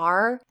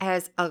far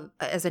as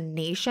a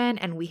nation,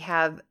 and we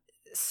have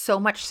so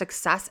much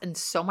success and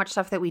so much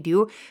stuff that we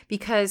do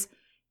because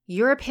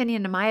your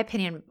opinion and my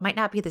opinion might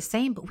not be the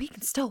same, but we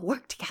can still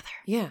work together.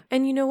 Yeah.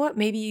 And you know what?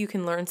 Maybe you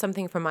can learn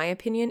something from my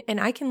opinion, and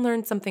I can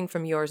learn something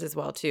from yours as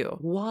well, too.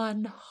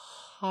 100%.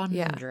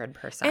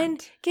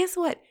 And guess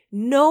what?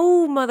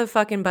 No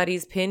motherfucking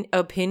buddy's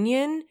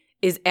opinion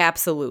is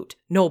absolute.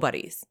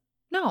 Nobody's.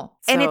 No.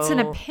 And it's an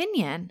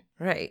opinion.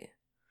 Right.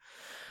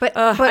 But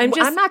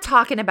I'm not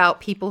talking about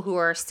people who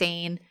are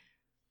saying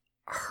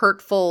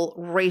hurtful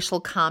racial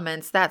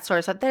comments, that sort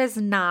of stuff. That is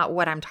not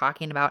what I'm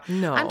talking about.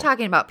 No. I'm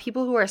talking about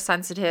people who are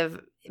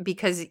sensitive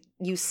because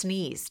you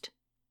sneezed.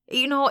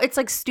 It's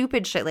like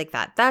stupid shit like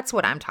that. That's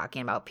what I'm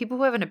talking about. People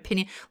who have an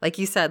opinion, like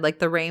you said, like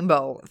the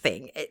rainbow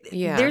thing.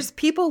 Yeah. There's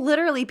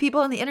literally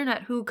people on the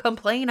internet who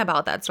complain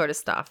about that sort of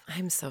stuff.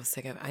 I'm so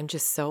sick of it. I'm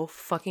just so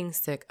fucking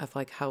sick of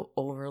like how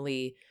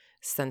overly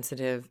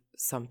sensitive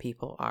some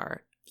people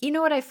are. You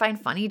know what I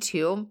find funny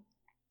too?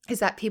 Is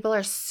that people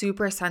are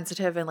super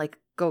sensitive and like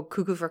go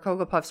cuckoo for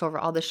Cocoa Puffs over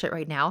all this shit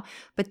right now.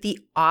 But The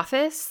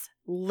Office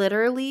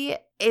literally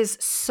is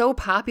so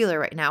popular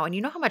right now. And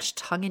you know how much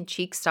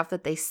tongue-in-cheek stuff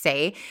that they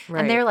say?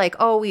 Right. And they're like,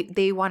 oh,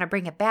 they want to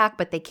bring it back,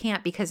 but they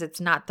can't because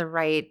it's not the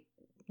right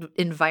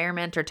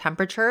environment or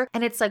temperature.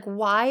 And it's like,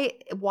 why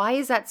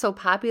is that so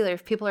popular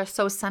if people are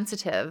so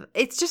sensitive?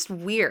 It's just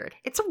weird.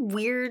 It's a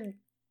weird...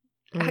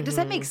 Does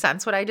that make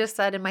sense what I just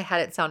said? In my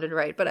head it sounded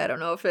right, but I don't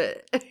know if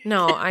it...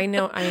 No, I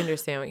know. I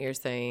understand what you're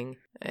saying.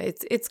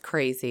 It's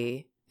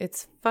crazy.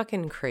 It's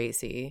fucking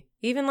crazy.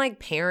 Even like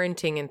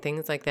parenting and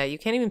things like that. You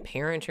can't even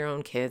parent your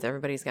own kids.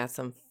 Everybody's got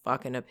some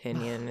fucking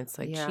opinion. It's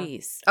like,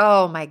 jeez.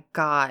 Oh my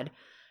God.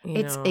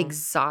 It's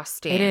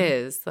exhausting. It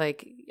is.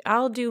 Like,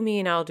 I'll do me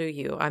and I'll do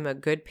you. I'm a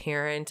good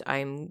parent.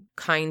 I'm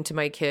kind to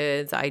my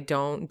kids. I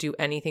don't do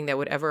anything that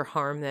would ever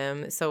harm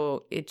them.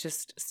 So it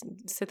just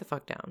sit the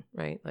fuck down,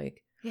 right?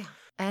 Like, yeah.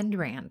 End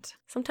rant.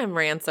 Sometimes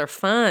rants are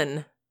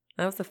fun.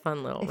 That was a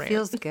fun little rant. It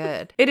feels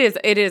good. It is.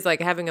 It is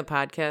like having a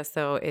podcast,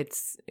 though.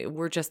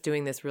 We're just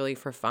doing this really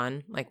for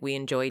fun. Like, we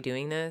enjoy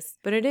doing this.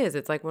 But it is.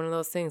 It's like one of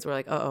those things where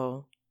like,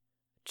 uh-oh,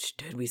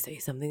 did we say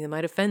something that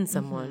might offend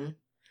someone? Mm-hmm.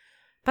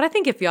 But I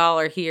think if y'all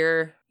are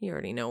here, you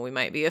already know we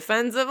might be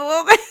offensive a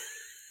little bit.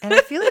 And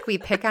I feel like we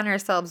pick on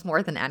ourselves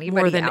more than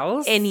anybody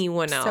else.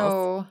 Anyone else.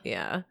 So,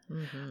 yeah.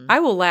 Mm-hmm. I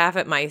will laugh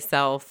at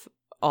myself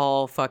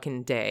all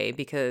fucking day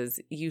because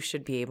you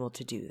should be able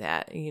to do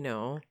that, you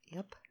know?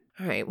 Yep.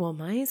 All right. Well,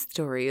 my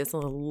story is a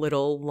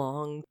little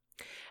long.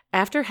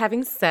 After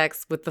having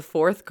sex with the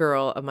fourth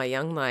girl of my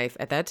young life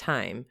at that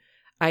time,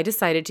 I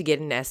decided to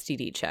get an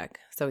STD check.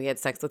 So he had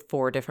sex with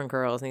 4 different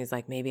girls, and he's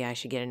like, maybe I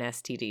should get an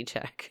STD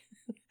check.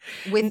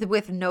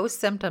 With no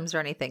symptoms or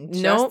anything?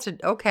 No. Nope.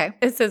 Okay.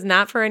 It says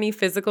not for any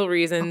physical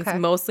reasons,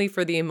 mostly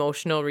for the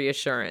emotional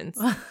reassurance.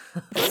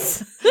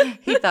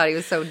 He thought he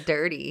was so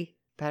dirty.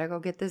 Better go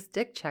get this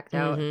dick checked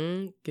out.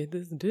 Mm-hmm. Get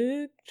this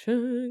dick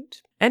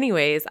checked.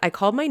 Anyways, I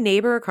called my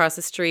neighbor across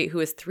the street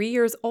who is 3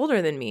 years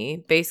older than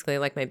me, basically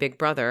like my big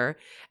brother,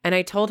 and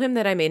I told him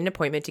that I made an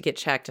appointment to get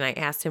checked, and I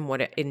asked him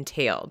what it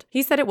entailed.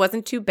 He said it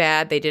wasn't too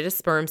bad. They did a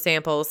sperm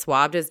sample,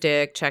 swabbed his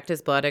dick, checked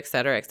his blood,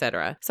 etc.,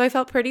 etc. So I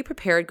felt pretty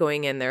prepared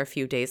going in there a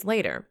few days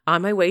later.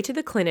 On my way to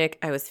the clinic,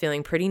 I was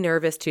feeling pretty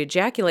nervous to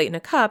ejaculate in a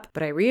cup,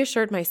 but I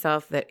reassured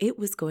myself that it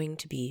was going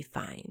to be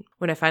fine.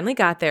 When I finally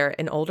got there,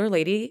 an older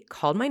lady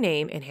called my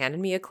name and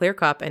handed me a clear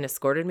cup and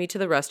escorted me to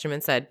the restroom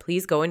and said,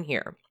 "Please go in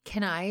here."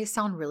 Can I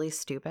sound really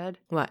stupid?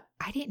 What?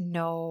 I didn't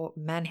know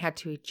men had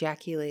to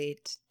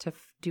ejaculate to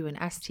do an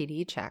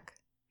STD check.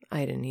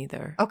 I didn't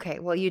either. Okay,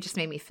 well, you just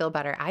made me feel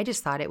better. I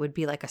just thought it would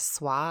be like a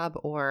swab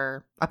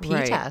or a pee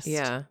test.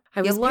 Yeah.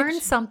 You learn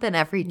something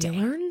every day.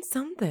 You learn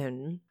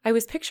something. I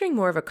was picturing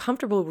more of a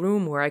comfortable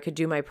room where I could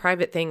do my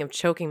private thing of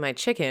choking my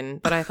chicken,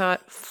 but I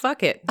thought,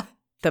 fuck it.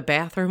 The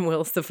bathroom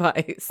will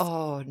suffice.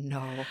 Oh,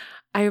 no.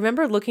 I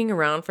remember looking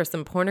around for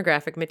some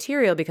pornographic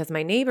material because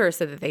my neighbor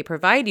said that they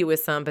provide you with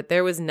some, but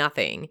there was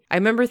nothing. I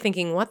remember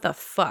thinking, what the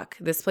fuck?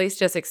 This place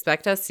just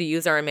expect us to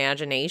use our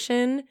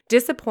imagination?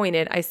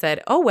 Disappointed, I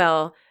said, oh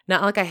well,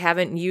 not like I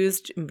haven't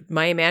used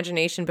my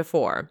imagination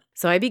before.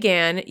 So I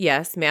began,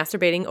 yes,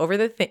 masturbating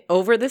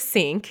over the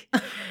sink.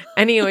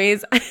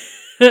 Anyways,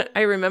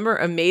 I remember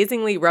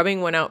amazingly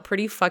rubbing one out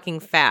pretty fucking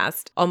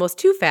fast, almost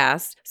too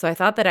fast. So I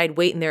thought that I'd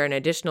wait in there an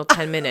additional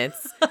 10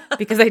 minutes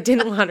because I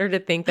didn't want her to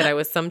think that I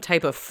was some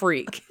type of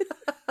freak.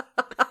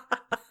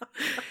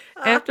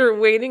 After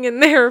waiting in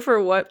there for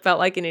what felt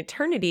like an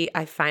eternity,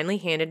 I finally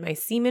handed my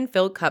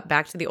semen-filled cup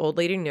back to the old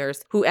lady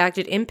nurse, who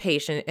acted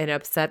impatient and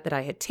upset that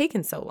I had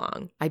taken so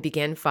long. I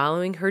began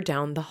following her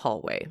down the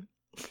hallway.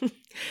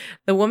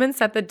 The woman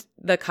set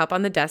the cup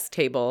on the desk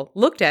table,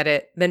 looked at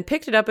it, then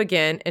picked it up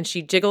again, and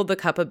she jiggled the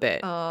cup a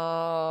bit.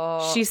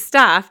 Oh. She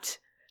stopped.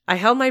 I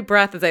held my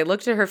breath as I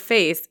looked at her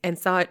face and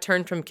saw it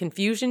turn from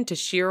confusion to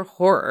sheer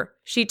horror.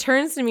 She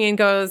turns to me and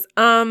goes,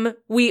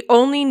 we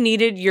only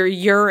needed your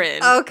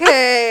urine.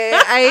 Okay.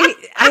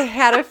 I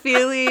had a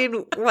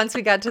feeling once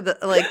we got to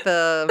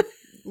the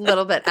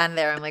little bit end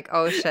there, I'm like,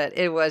 oh shit,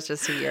 it was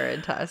just a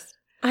urine test.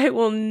 I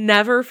will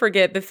never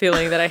forget the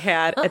feeling that I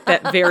had at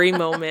that very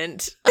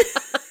moment.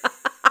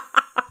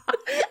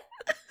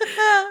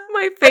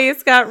 My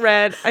face got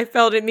red. I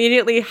felt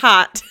immediately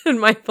hot and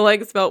my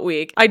legs felt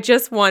weak. I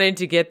just wanted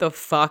to get the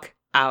fuck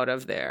out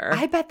of there.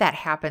 I bet that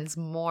happens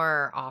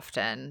more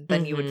often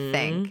than you would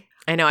think.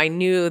 I know. I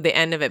knew the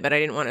end of it, but I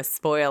didn't want to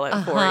spoil it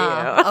for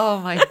you. Oh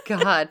my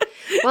God.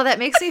 Well, that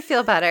makes me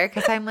feel better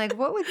because I'm like,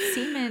 what would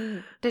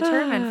semen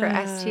determine for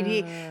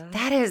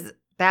STD?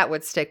 That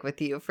would stick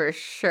with you for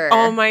sure.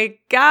 Oh my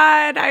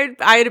God. I'd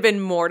have been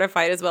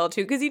mortified as well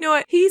too. Because you know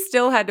what? He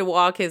still had to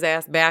walk his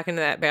ass back into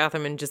that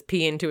bathroom and just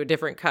pee into a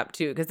different cup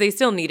too. Because they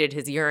still needed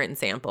his urine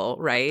sample,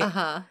 right?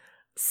 Uh-huh.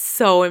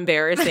 So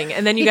embarrassing.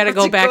 And then you got to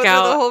go back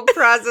out. The whole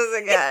process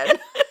again.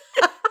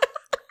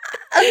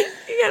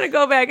 You got to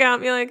go back out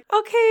and be like,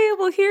 okay,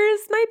 well, here's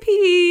my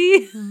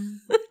pee.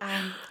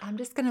 I'm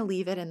just going to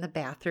leave it in the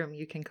bathroom.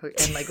 You can go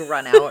and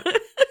run out.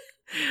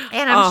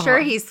 And I'm sure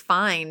he's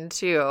fine,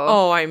 too.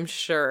 Oh, I'm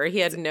sure. He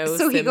had no symptoms.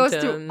 So he goes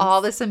through all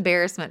this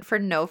embarrassment for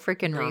no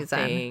freaking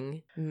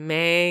reason.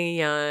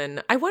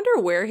 Man. I wonder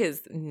where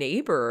his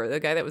neighbor, the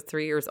guy that was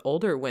 3 years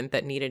older, went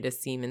that needed a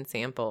semen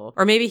sample.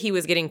 Or maybe he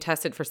was getting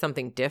tested for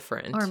something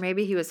different. Or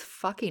maybe he was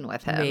fucking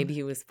with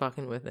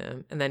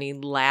him. And then he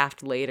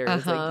laughed later.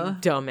 He's like,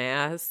 you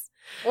dumbass.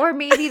 Or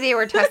maybe they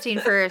were testing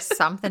for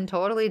something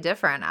totally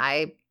different.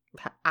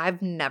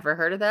 I've never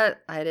heard of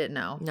that. I didn't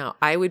know. No,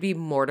 I would be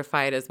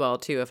mortified as well,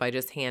 too, if I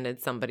just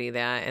handed somebody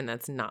that and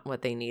that's not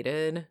what they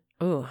needed.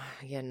 Oh,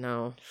 yeah,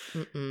 no.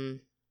 Mm-mm.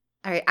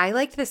 All right, I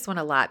liked this one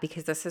a lot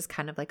because this is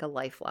kind of like a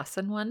life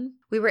lesson one.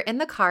 We were in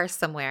the car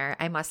somewhere.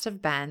 I must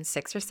have been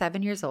 6 or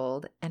 7 years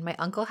old, and my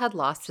uncle had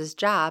lost his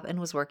job and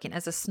was working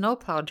as a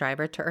snowplow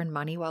driver to earn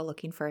money while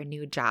looking for a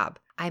new job.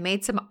 I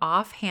made some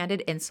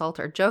offhanded insult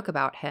or joke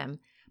about him.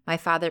 My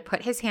father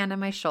put his hand on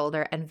my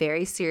shoulder and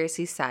very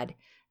seriously said,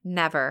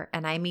 "Never,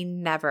 and I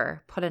mean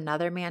never, put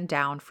another man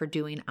down for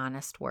doing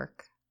honest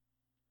work."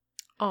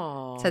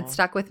 Oh, So it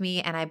stuck with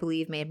me and I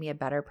believe made me a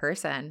better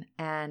person.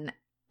 And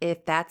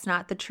if that's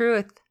not the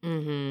truth,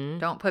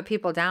 don't put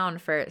people down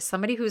for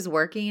somebody who's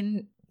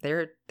working.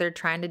 They're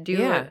trying to do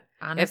it.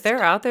 Honest. If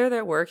they're out there,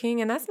 they're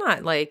working, and that's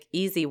not like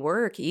easy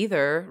work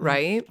either,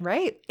 right?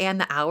 Right. And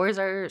the hours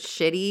are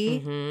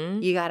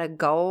shitty. You got to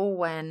go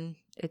when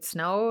it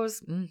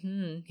snows.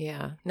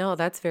 Yeah. No,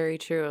 that's very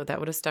true. That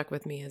would have stuck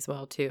with me as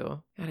well,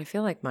 too. God, I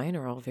feel like mine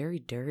are all very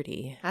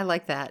dirty. I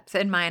like that.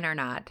 And mine are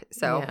not.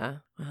 So yeah.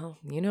 Well,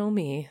 you know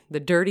me, the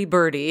dirty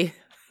birdie.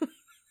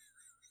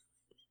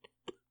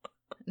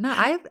 No,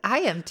 I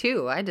am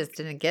too. I just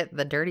didn't get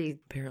the dirty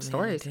Apparently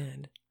stories. I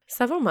did.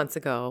 Several months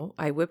ago,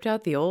 I whipped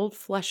out the old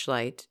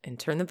fleshlight and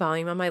turned the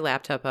volume on my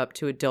laptop up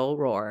to a dull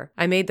roar.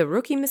 I made the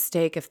rookie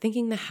mistake of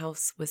thinking the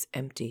house was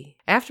empty.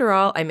 After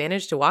all, I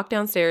managed to walk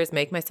downstairs,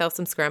 make myself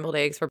some scrambled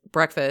eggs for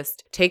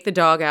breakfast, take the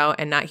dog out,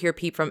 and not hear a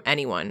peep from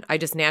anyone. I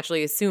just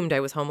naturally assumed I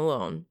was home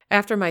alone.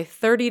 After my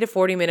 30 to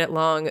 40 minute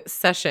long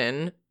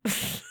session...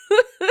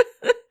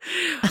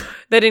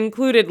 that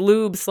included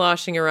lube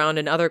sloshing around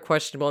and other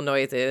questionable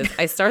noises,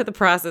 I start the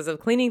process of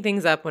cleaning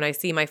things up when I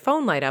see my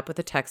phone light up with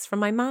a text from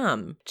my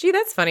mom. Gee,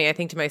 that's funny, I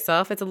think to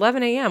myself. It's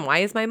 11 a.m. Why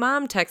is my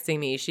mom texting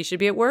me? She should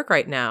be at work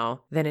right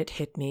now. Then it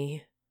hit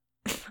me.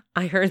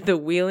 I heard the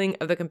wheeling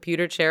of the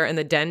computer chair in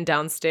the den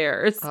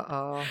downstairs.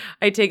 Uh-oh.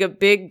 I take a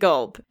big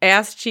gulp,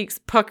 ass cheeks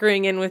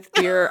puckering in with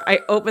fear.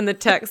 I open the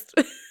text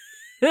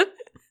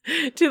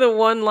to the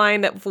one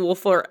line that will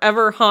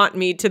forever haunt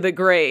me to the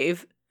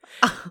grave.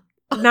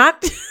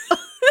 Not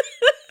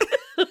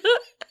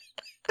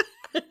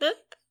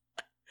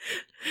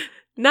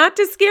not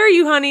to scare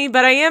you, honey,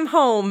 but I am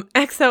home.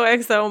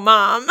 XOXO,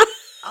 mom.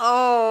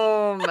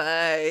 Oh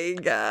my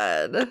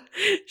God.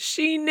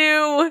 She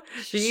knew.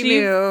 She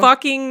knew.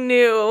 Fucking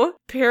knew.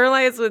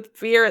 Paralyzed with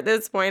fear at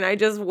this point, I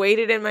just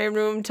waited in my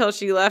room till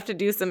she left to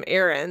do some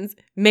errands.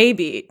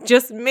 Maybe,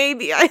 just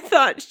maybe, I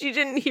thought she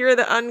didn't hear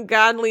the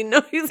ungodly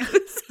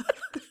noises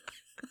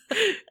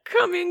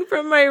coming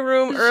from my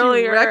room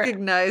earlier. She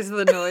recognized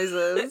the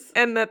noises.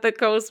 And that the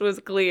coast was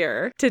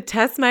clear. To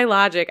test my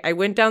logic, I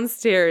went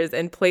downstairs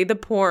and played the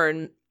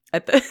porn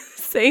at the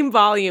same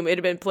volume it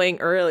had been playing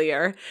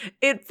earlier.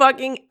 It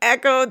fucking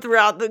echoed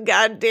throughout the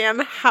goddamn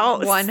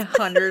house.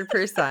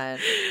 100%.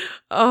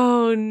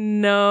 Oh,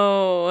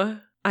 no.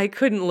 I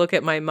couldn't look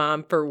at my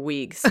mom for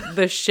weeks.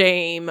 The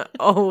shame.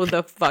 Oh,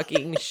 the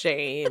fucking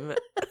shame.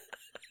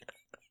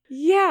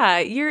 Yeah,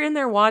 you're in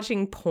there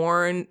watching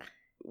porn,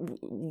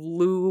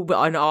 lube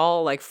and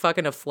all, like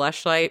fucking a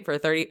fleshlight for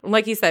 30.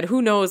 Like you said,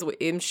 who knows?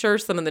 I'm sure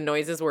some of the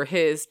noises were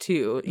his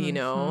too, you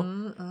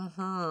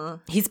know?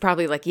 He's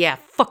probably like, yeah,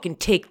 fucking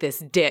take this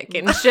dick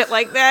and shit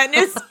like that. And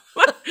his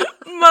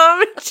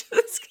mom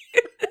just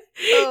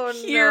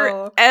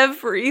hear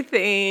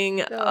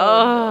everything.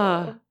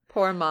 No.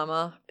 Poor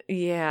mama.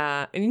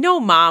 Yeah. And no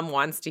mom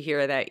wants to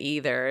hear that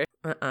either.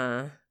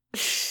 Well,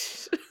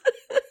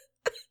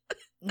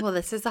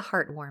 this is a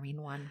heartwarming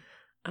one.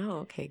 Oh,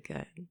 okay,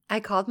 good. I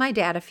called my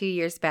dad a few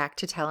years back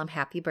to tell him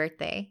happy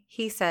birthday.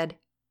 He said,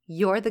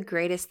 "You're the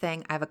greatest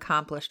thing I've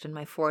accomplished in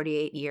my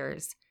 48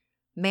 years.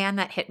 Man,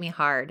 that hit me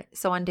hard.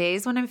 So on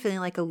days when I'm feeling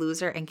like a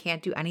loser and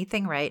can't do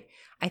anything right,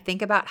 I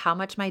think about how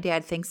much my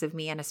dad thinks of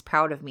me and is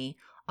proud of me.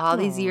 All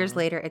these years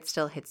later, it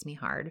still hits me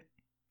hard."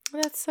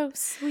 That's so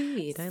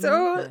sweet. I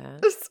love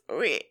that.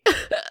 Sweet.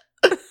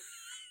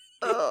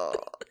 Oh,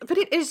 but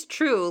it is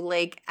true.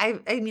 Like, I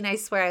mean, I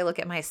swear I look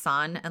at my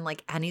son and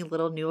like any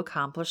little new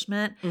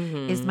accomplishment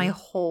is my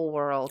whole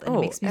world. And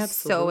it makes me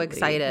so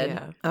excited.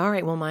 Yeah. All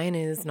right. Well, mine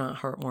is not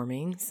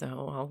heartwarming, so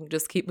I'll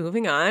just keep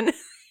moving on.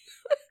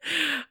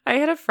 I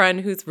had a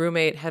friend whose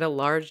roommate had a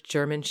large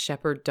German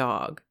Shepherd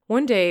dog.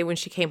 One day when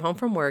she came home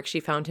from work, she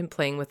found him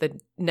playing with a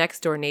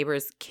next door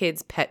neighbor's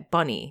kid's pet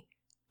bunny,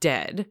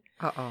 dead.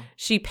 Uh-oh.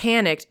 She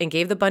panicked and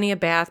gave the bunny a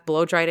bath,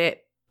 blow dried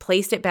it,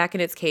 placed it back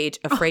in its cage,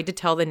 afraid to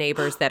tell the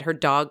neighbors that her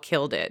dog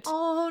killed it.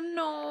 Oh,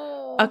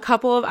 no. A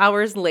couple of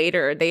hours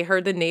later, they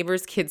heard the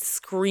neighbor's kids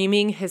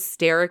screaming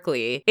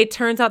hysterically. It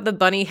turns out the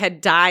bunny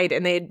had died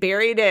and they had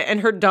buried it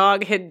and her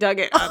dog had dug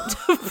it up to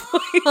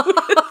play with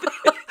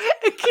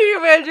it. Can you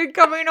imagine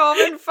coming home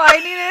and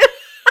finding it?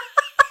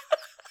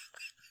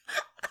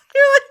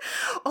 You're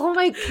like, oh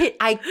my kid,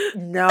 I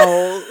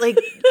know. Like,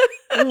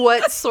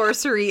 what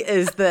sorcery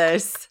is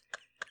this?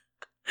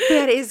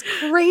 That is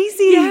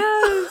crazy.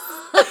 Yes.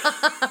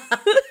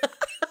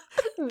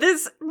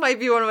 This might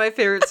be one of my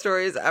favorite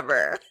stories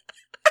ever.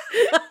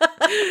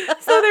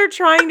 So they're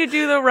trying to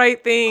do the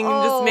right thing,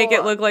 just make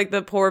it look like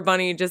the poor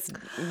bunny just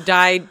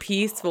died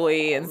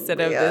peacefully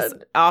instead of this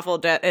awful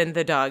death, and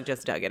the dog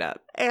just dug it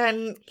up.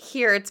 And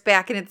here it's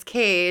back in its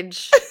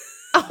cage.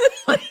 Oh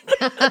my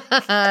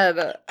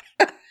God.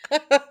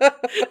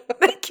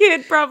 The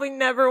kid probably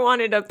never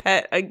wanted a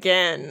pet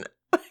again.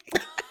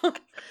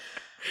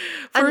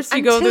 First,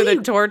 you go through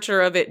the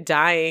torture of it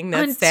dying.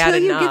 That's sad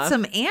enough. Until you get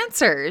some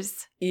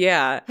answers.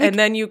 Yeah. And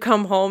then you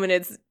come home and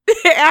it's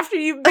after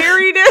you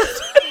buried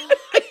it.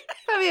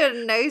 Probably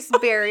a nice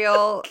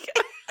burial.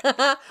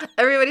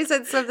 Everybody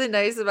said something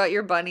nice about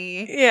your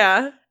bunny.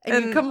 Yeah.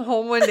 And you come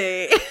home one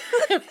day.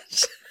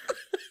 Just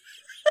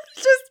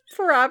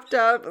propped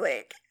up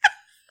like.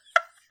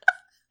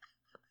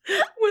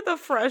 With a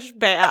fresh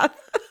bath.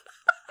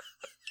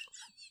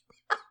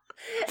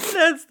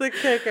 That's the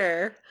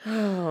kicker.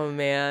 Oh,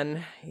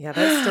 man. Yeah,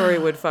 that story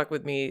would fuck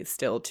with me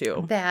still,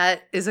 too.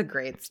 That is a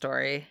great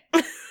story.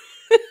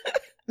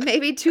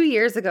 Maybe 2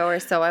 years ago or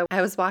so,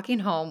 I was walking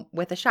home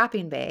with a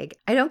shopping bag.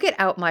 I don't get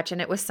out much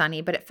and it was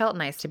sunny, but it felt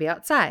nice to be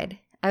outside.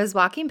 I was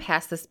walking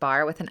past this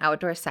bar with an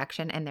outdoor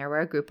section and there were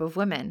a group of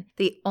women.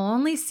 They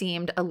only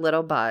seemed a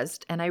little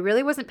buzzed and I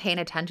really wasn't paying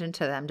attention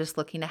to them, just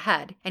looking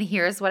ahead. And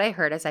here's what I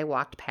heard as I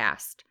walked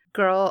past.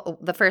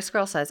 The first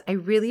girl says, I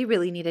really,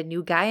 really need a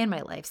new guy in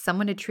my life,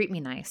 someone to treat me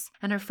nice.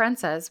 And her friend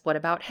says, what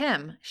about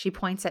him? She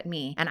points at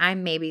me and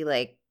I'm maybe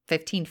like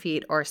 15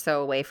 feet or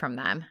so away from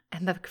them.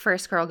 And the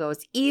first girl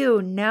goes,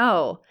 ew,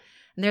 no.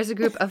 And there's a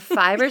group of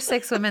 5 or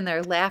 6 women that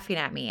are laughing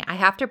at me. I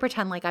have to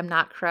pretend like I'm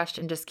not crushed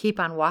and just keep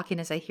on walking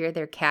as I hear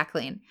their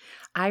cackling.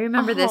 I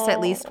remember this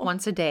at least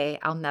once a day.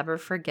 I'll never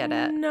forget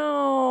it.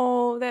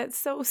 No, that's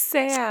so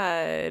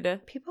sad.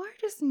 People are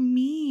just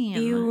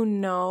mean. You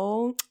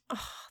know?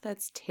 Oh,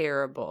 that's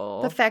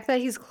terrible. The fact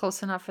that he's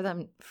close enough for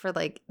them, for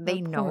like,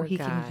 they know he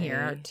guy. can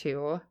hear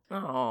too.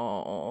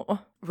 Oh.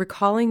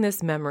 Recalling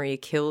this memory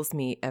kills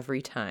me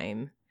every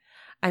time.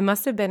 I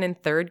must have been in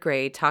 3rd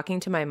grade talking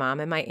to my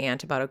mom and my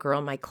aunt about a girl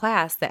in my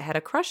class that had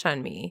a crush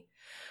on me.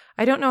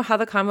 I don't know how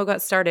the convo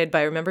got started, but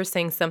I remember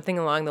saying something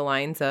along the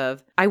lines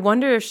of, I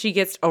wonder if she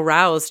gets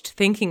aroused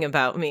thinking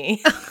about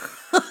me.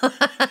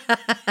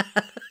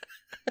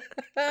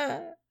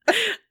 I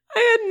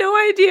had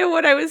no idea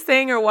what I was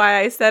saying or why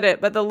I said it,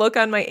 but the look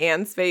on my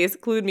aunt's face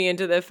clued me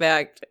into the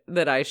fact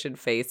that I should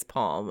face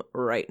palm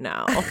right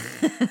now.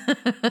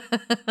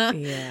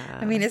 Yeah.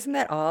 I mean, isn't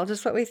that all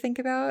just what we think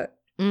about?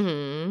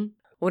 Mm-hmm.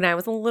 When I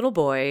was a little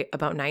boy,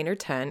 about 9 or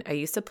 10, I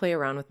used to play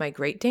around with my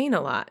Great Dane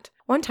a lot.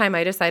 One time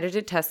I decided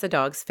to test the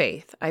dog's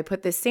faith. I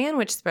put this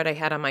sandwich spread I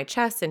had on my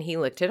chest and he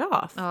licked it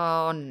off.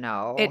 Oh,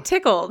 no. It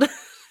tickled.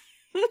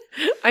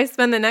 I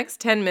spent the next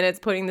 10 minutes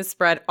putting the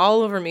spread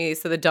all over me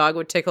so the dog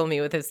would tickle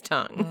me with his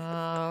tongue.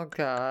 Oh,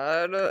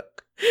 God.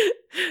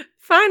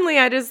 Finally,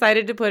 I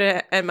decided to put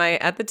it in my,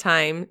 at the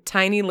time,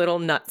 tiny little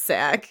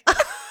nutsack.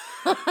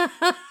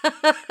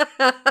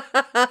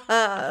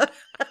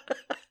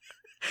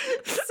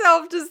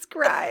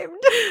 Self-described.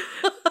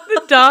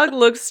 The dog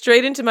looked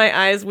straight into my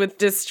eyes with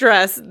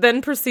distress,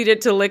 then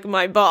proceeded to lick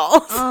my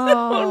balls.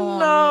 Oh,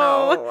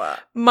 no.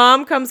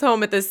 Mom comes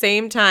home at the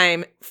same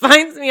time,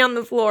 finds me on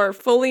the floor,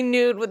 fully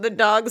nude with the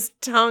dog's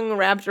tongue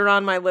wrapped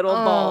around my little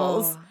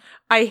balls.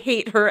 I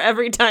hate her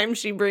every time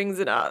she brings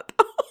it up.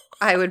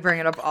 I would bring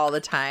it up all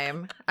the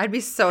time. I'd be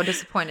so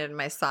disappointed in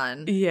my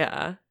son.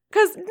 Yeah.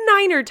 Because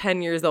 9 or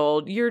 10 years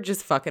old, you're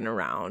just fucking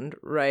around,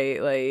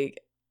 right?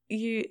 Like,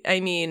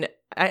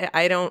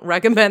 I don't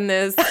recommend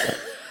this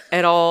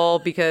at all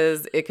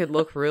because it could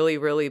look really,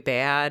 really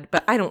bad.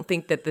 But I don't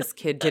think that this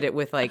kid did it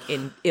with like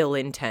ill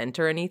intent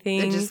or anything.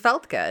 It just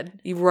felt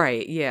good.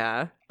 Right.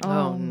 Yeah.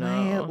 Oh no.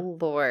 My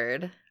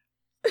Lord.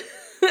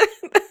 All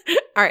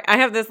right. I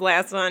have this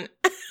last one.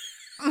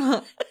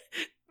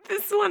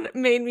 This one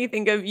made me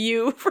think of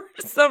you for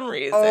some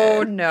reason.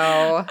 Oh,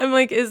 no. I'm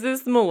like, is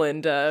this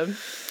Melinda?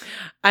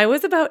 I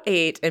was about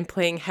 8 and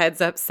playing Heads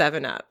Up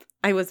 7-Up.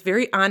 I was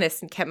very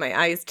honest and kept my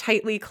eyes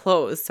tightly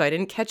closed so I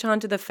didn't catch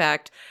on to the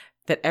fact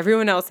that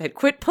everyone else had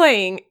quit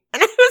playing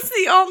and I was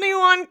the only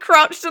one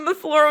crouched on the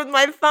floor with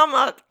my thumb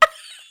up.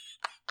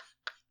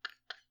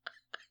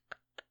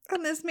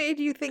 And this made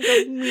you think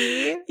of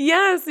me?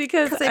 Yes,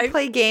 because I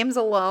play games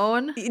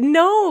alone?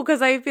 No,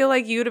 because I feel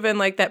like you'd have been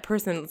like that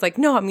person. It's like,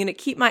 no, I'm going to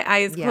keep my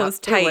eyes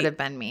closed tight. It would have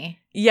been me.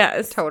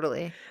 Yes.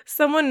 Totally.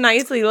 Someone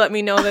nicely let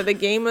me know that the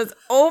game was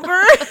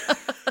over.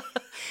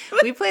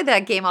 We played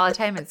that game all the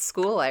time in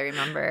school, I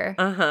remember.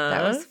 Uh-huh.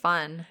 That was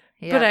fun.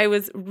 Yep. But I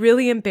was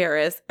really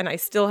embarrassed, and I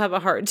still have a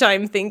hard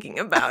time thinking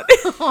about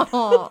it.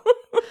 All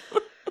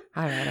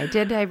right.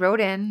 I wrote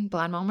in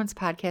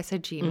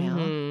blondemomentspodcast@gmail.com.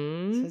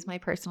 Mm-hmm. This is my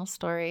personal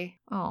story.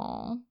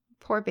 Oh,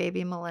 poor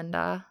baby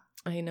Melinda.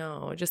 I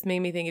know. It just made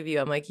me think of you.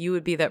 I'm like, you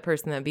would be that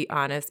person that'd be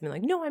honest and be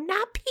like, no, I'm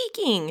not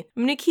peeking.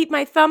 I'm going to keep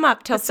my thumb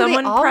up till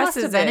someone they all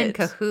presses must have been it. in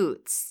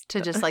cahoots to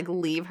just like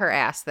leave her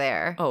ass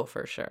there. Oh,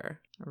 for sure.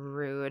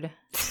 Rude.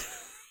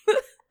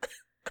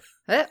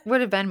 That would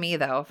have been me,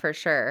 though, for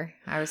sure.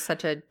 I was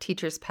such a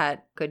teacher's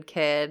pet, good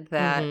kid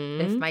that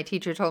if my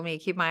teacher told me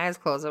to keep my eyes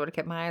closed, I would have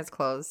kept my eyes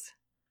closed.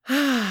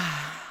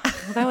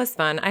 Well, that was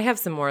fun. I have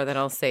some more that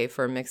I'll save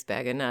for a mixed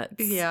bag of nuts.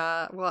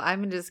 Yeah. Well, I'm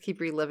going to just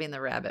keep reliving the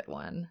rabbit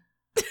one.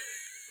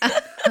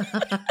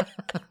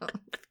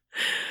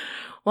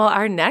 Well,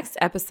 our next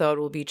episode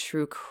will be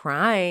true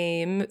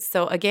crime.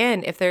 So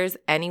again, if there's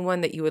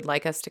anyone that you would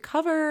like us to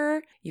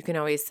cover, you can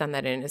always send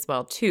that in as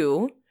well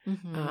too.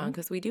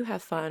 Because we do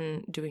have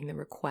fun doing the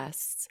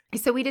requests.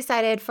 So we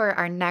decided for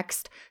our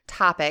next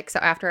topic, so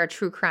after our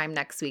true crime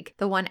next week,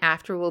 the one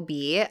after will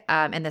be,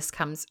 and this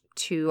comes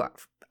to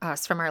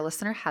us from our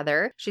listener,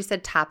 Heather. She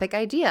said, topic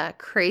idea,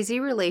 crazy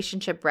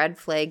relationship red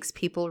flags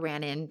people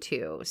ran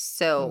into.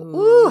 So,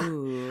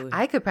 ooh,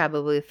 I could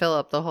probably fill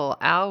up the whole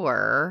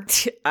hour.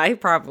 I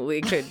probably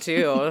could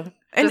too.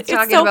 And just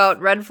talking about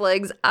red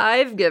flags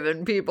I've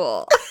given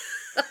people.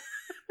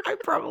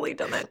 I've probably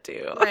done that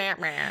too.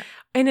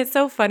 And it's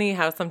so funny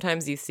how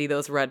sometimes you see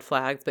those red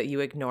flags, but you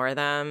ignore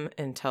them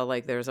until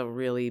like there's a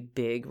really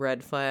big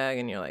red flag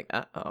and you're like,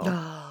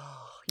 uh-oh.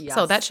 Yes.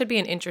 So that should be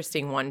an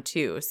interesting one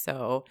too.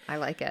 So I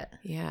like it.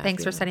 Yeah.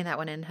 Thanks for sending that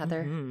one in,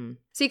 Heather.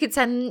 So you could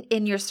send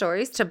in your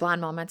stories to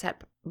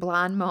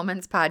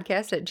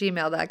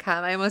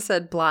blondemomentspodcast@gmail.com. I almost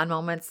said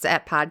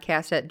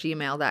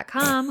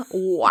blondemomentspodcast@gmail.com.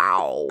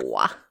 Wow.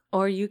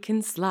 Or you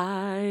can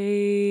slide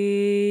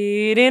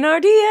in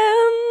our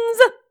DMs.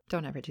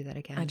 Don't ever do that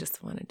again. I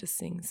just wanted to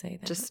say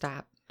that. Just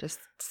stop.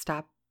 Just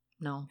stop.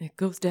 No. It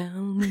goes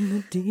down in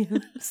the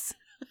DMs.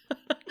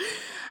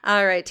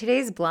 All right.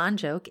 Today's blonde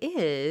joke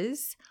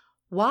is,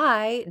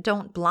 why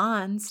don't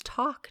blondes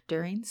talk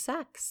during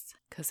sex?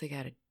 Because they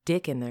got a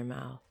dick in their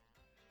mouth.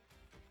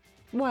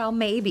 Well,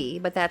 maybe,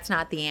 but that's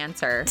not the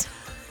answer.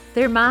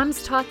 Their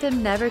moms taught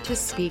them never to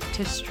speak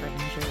to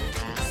strangers.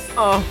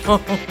 Oh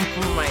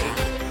my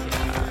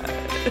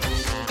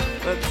gosh.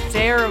 That's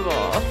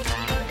terrible.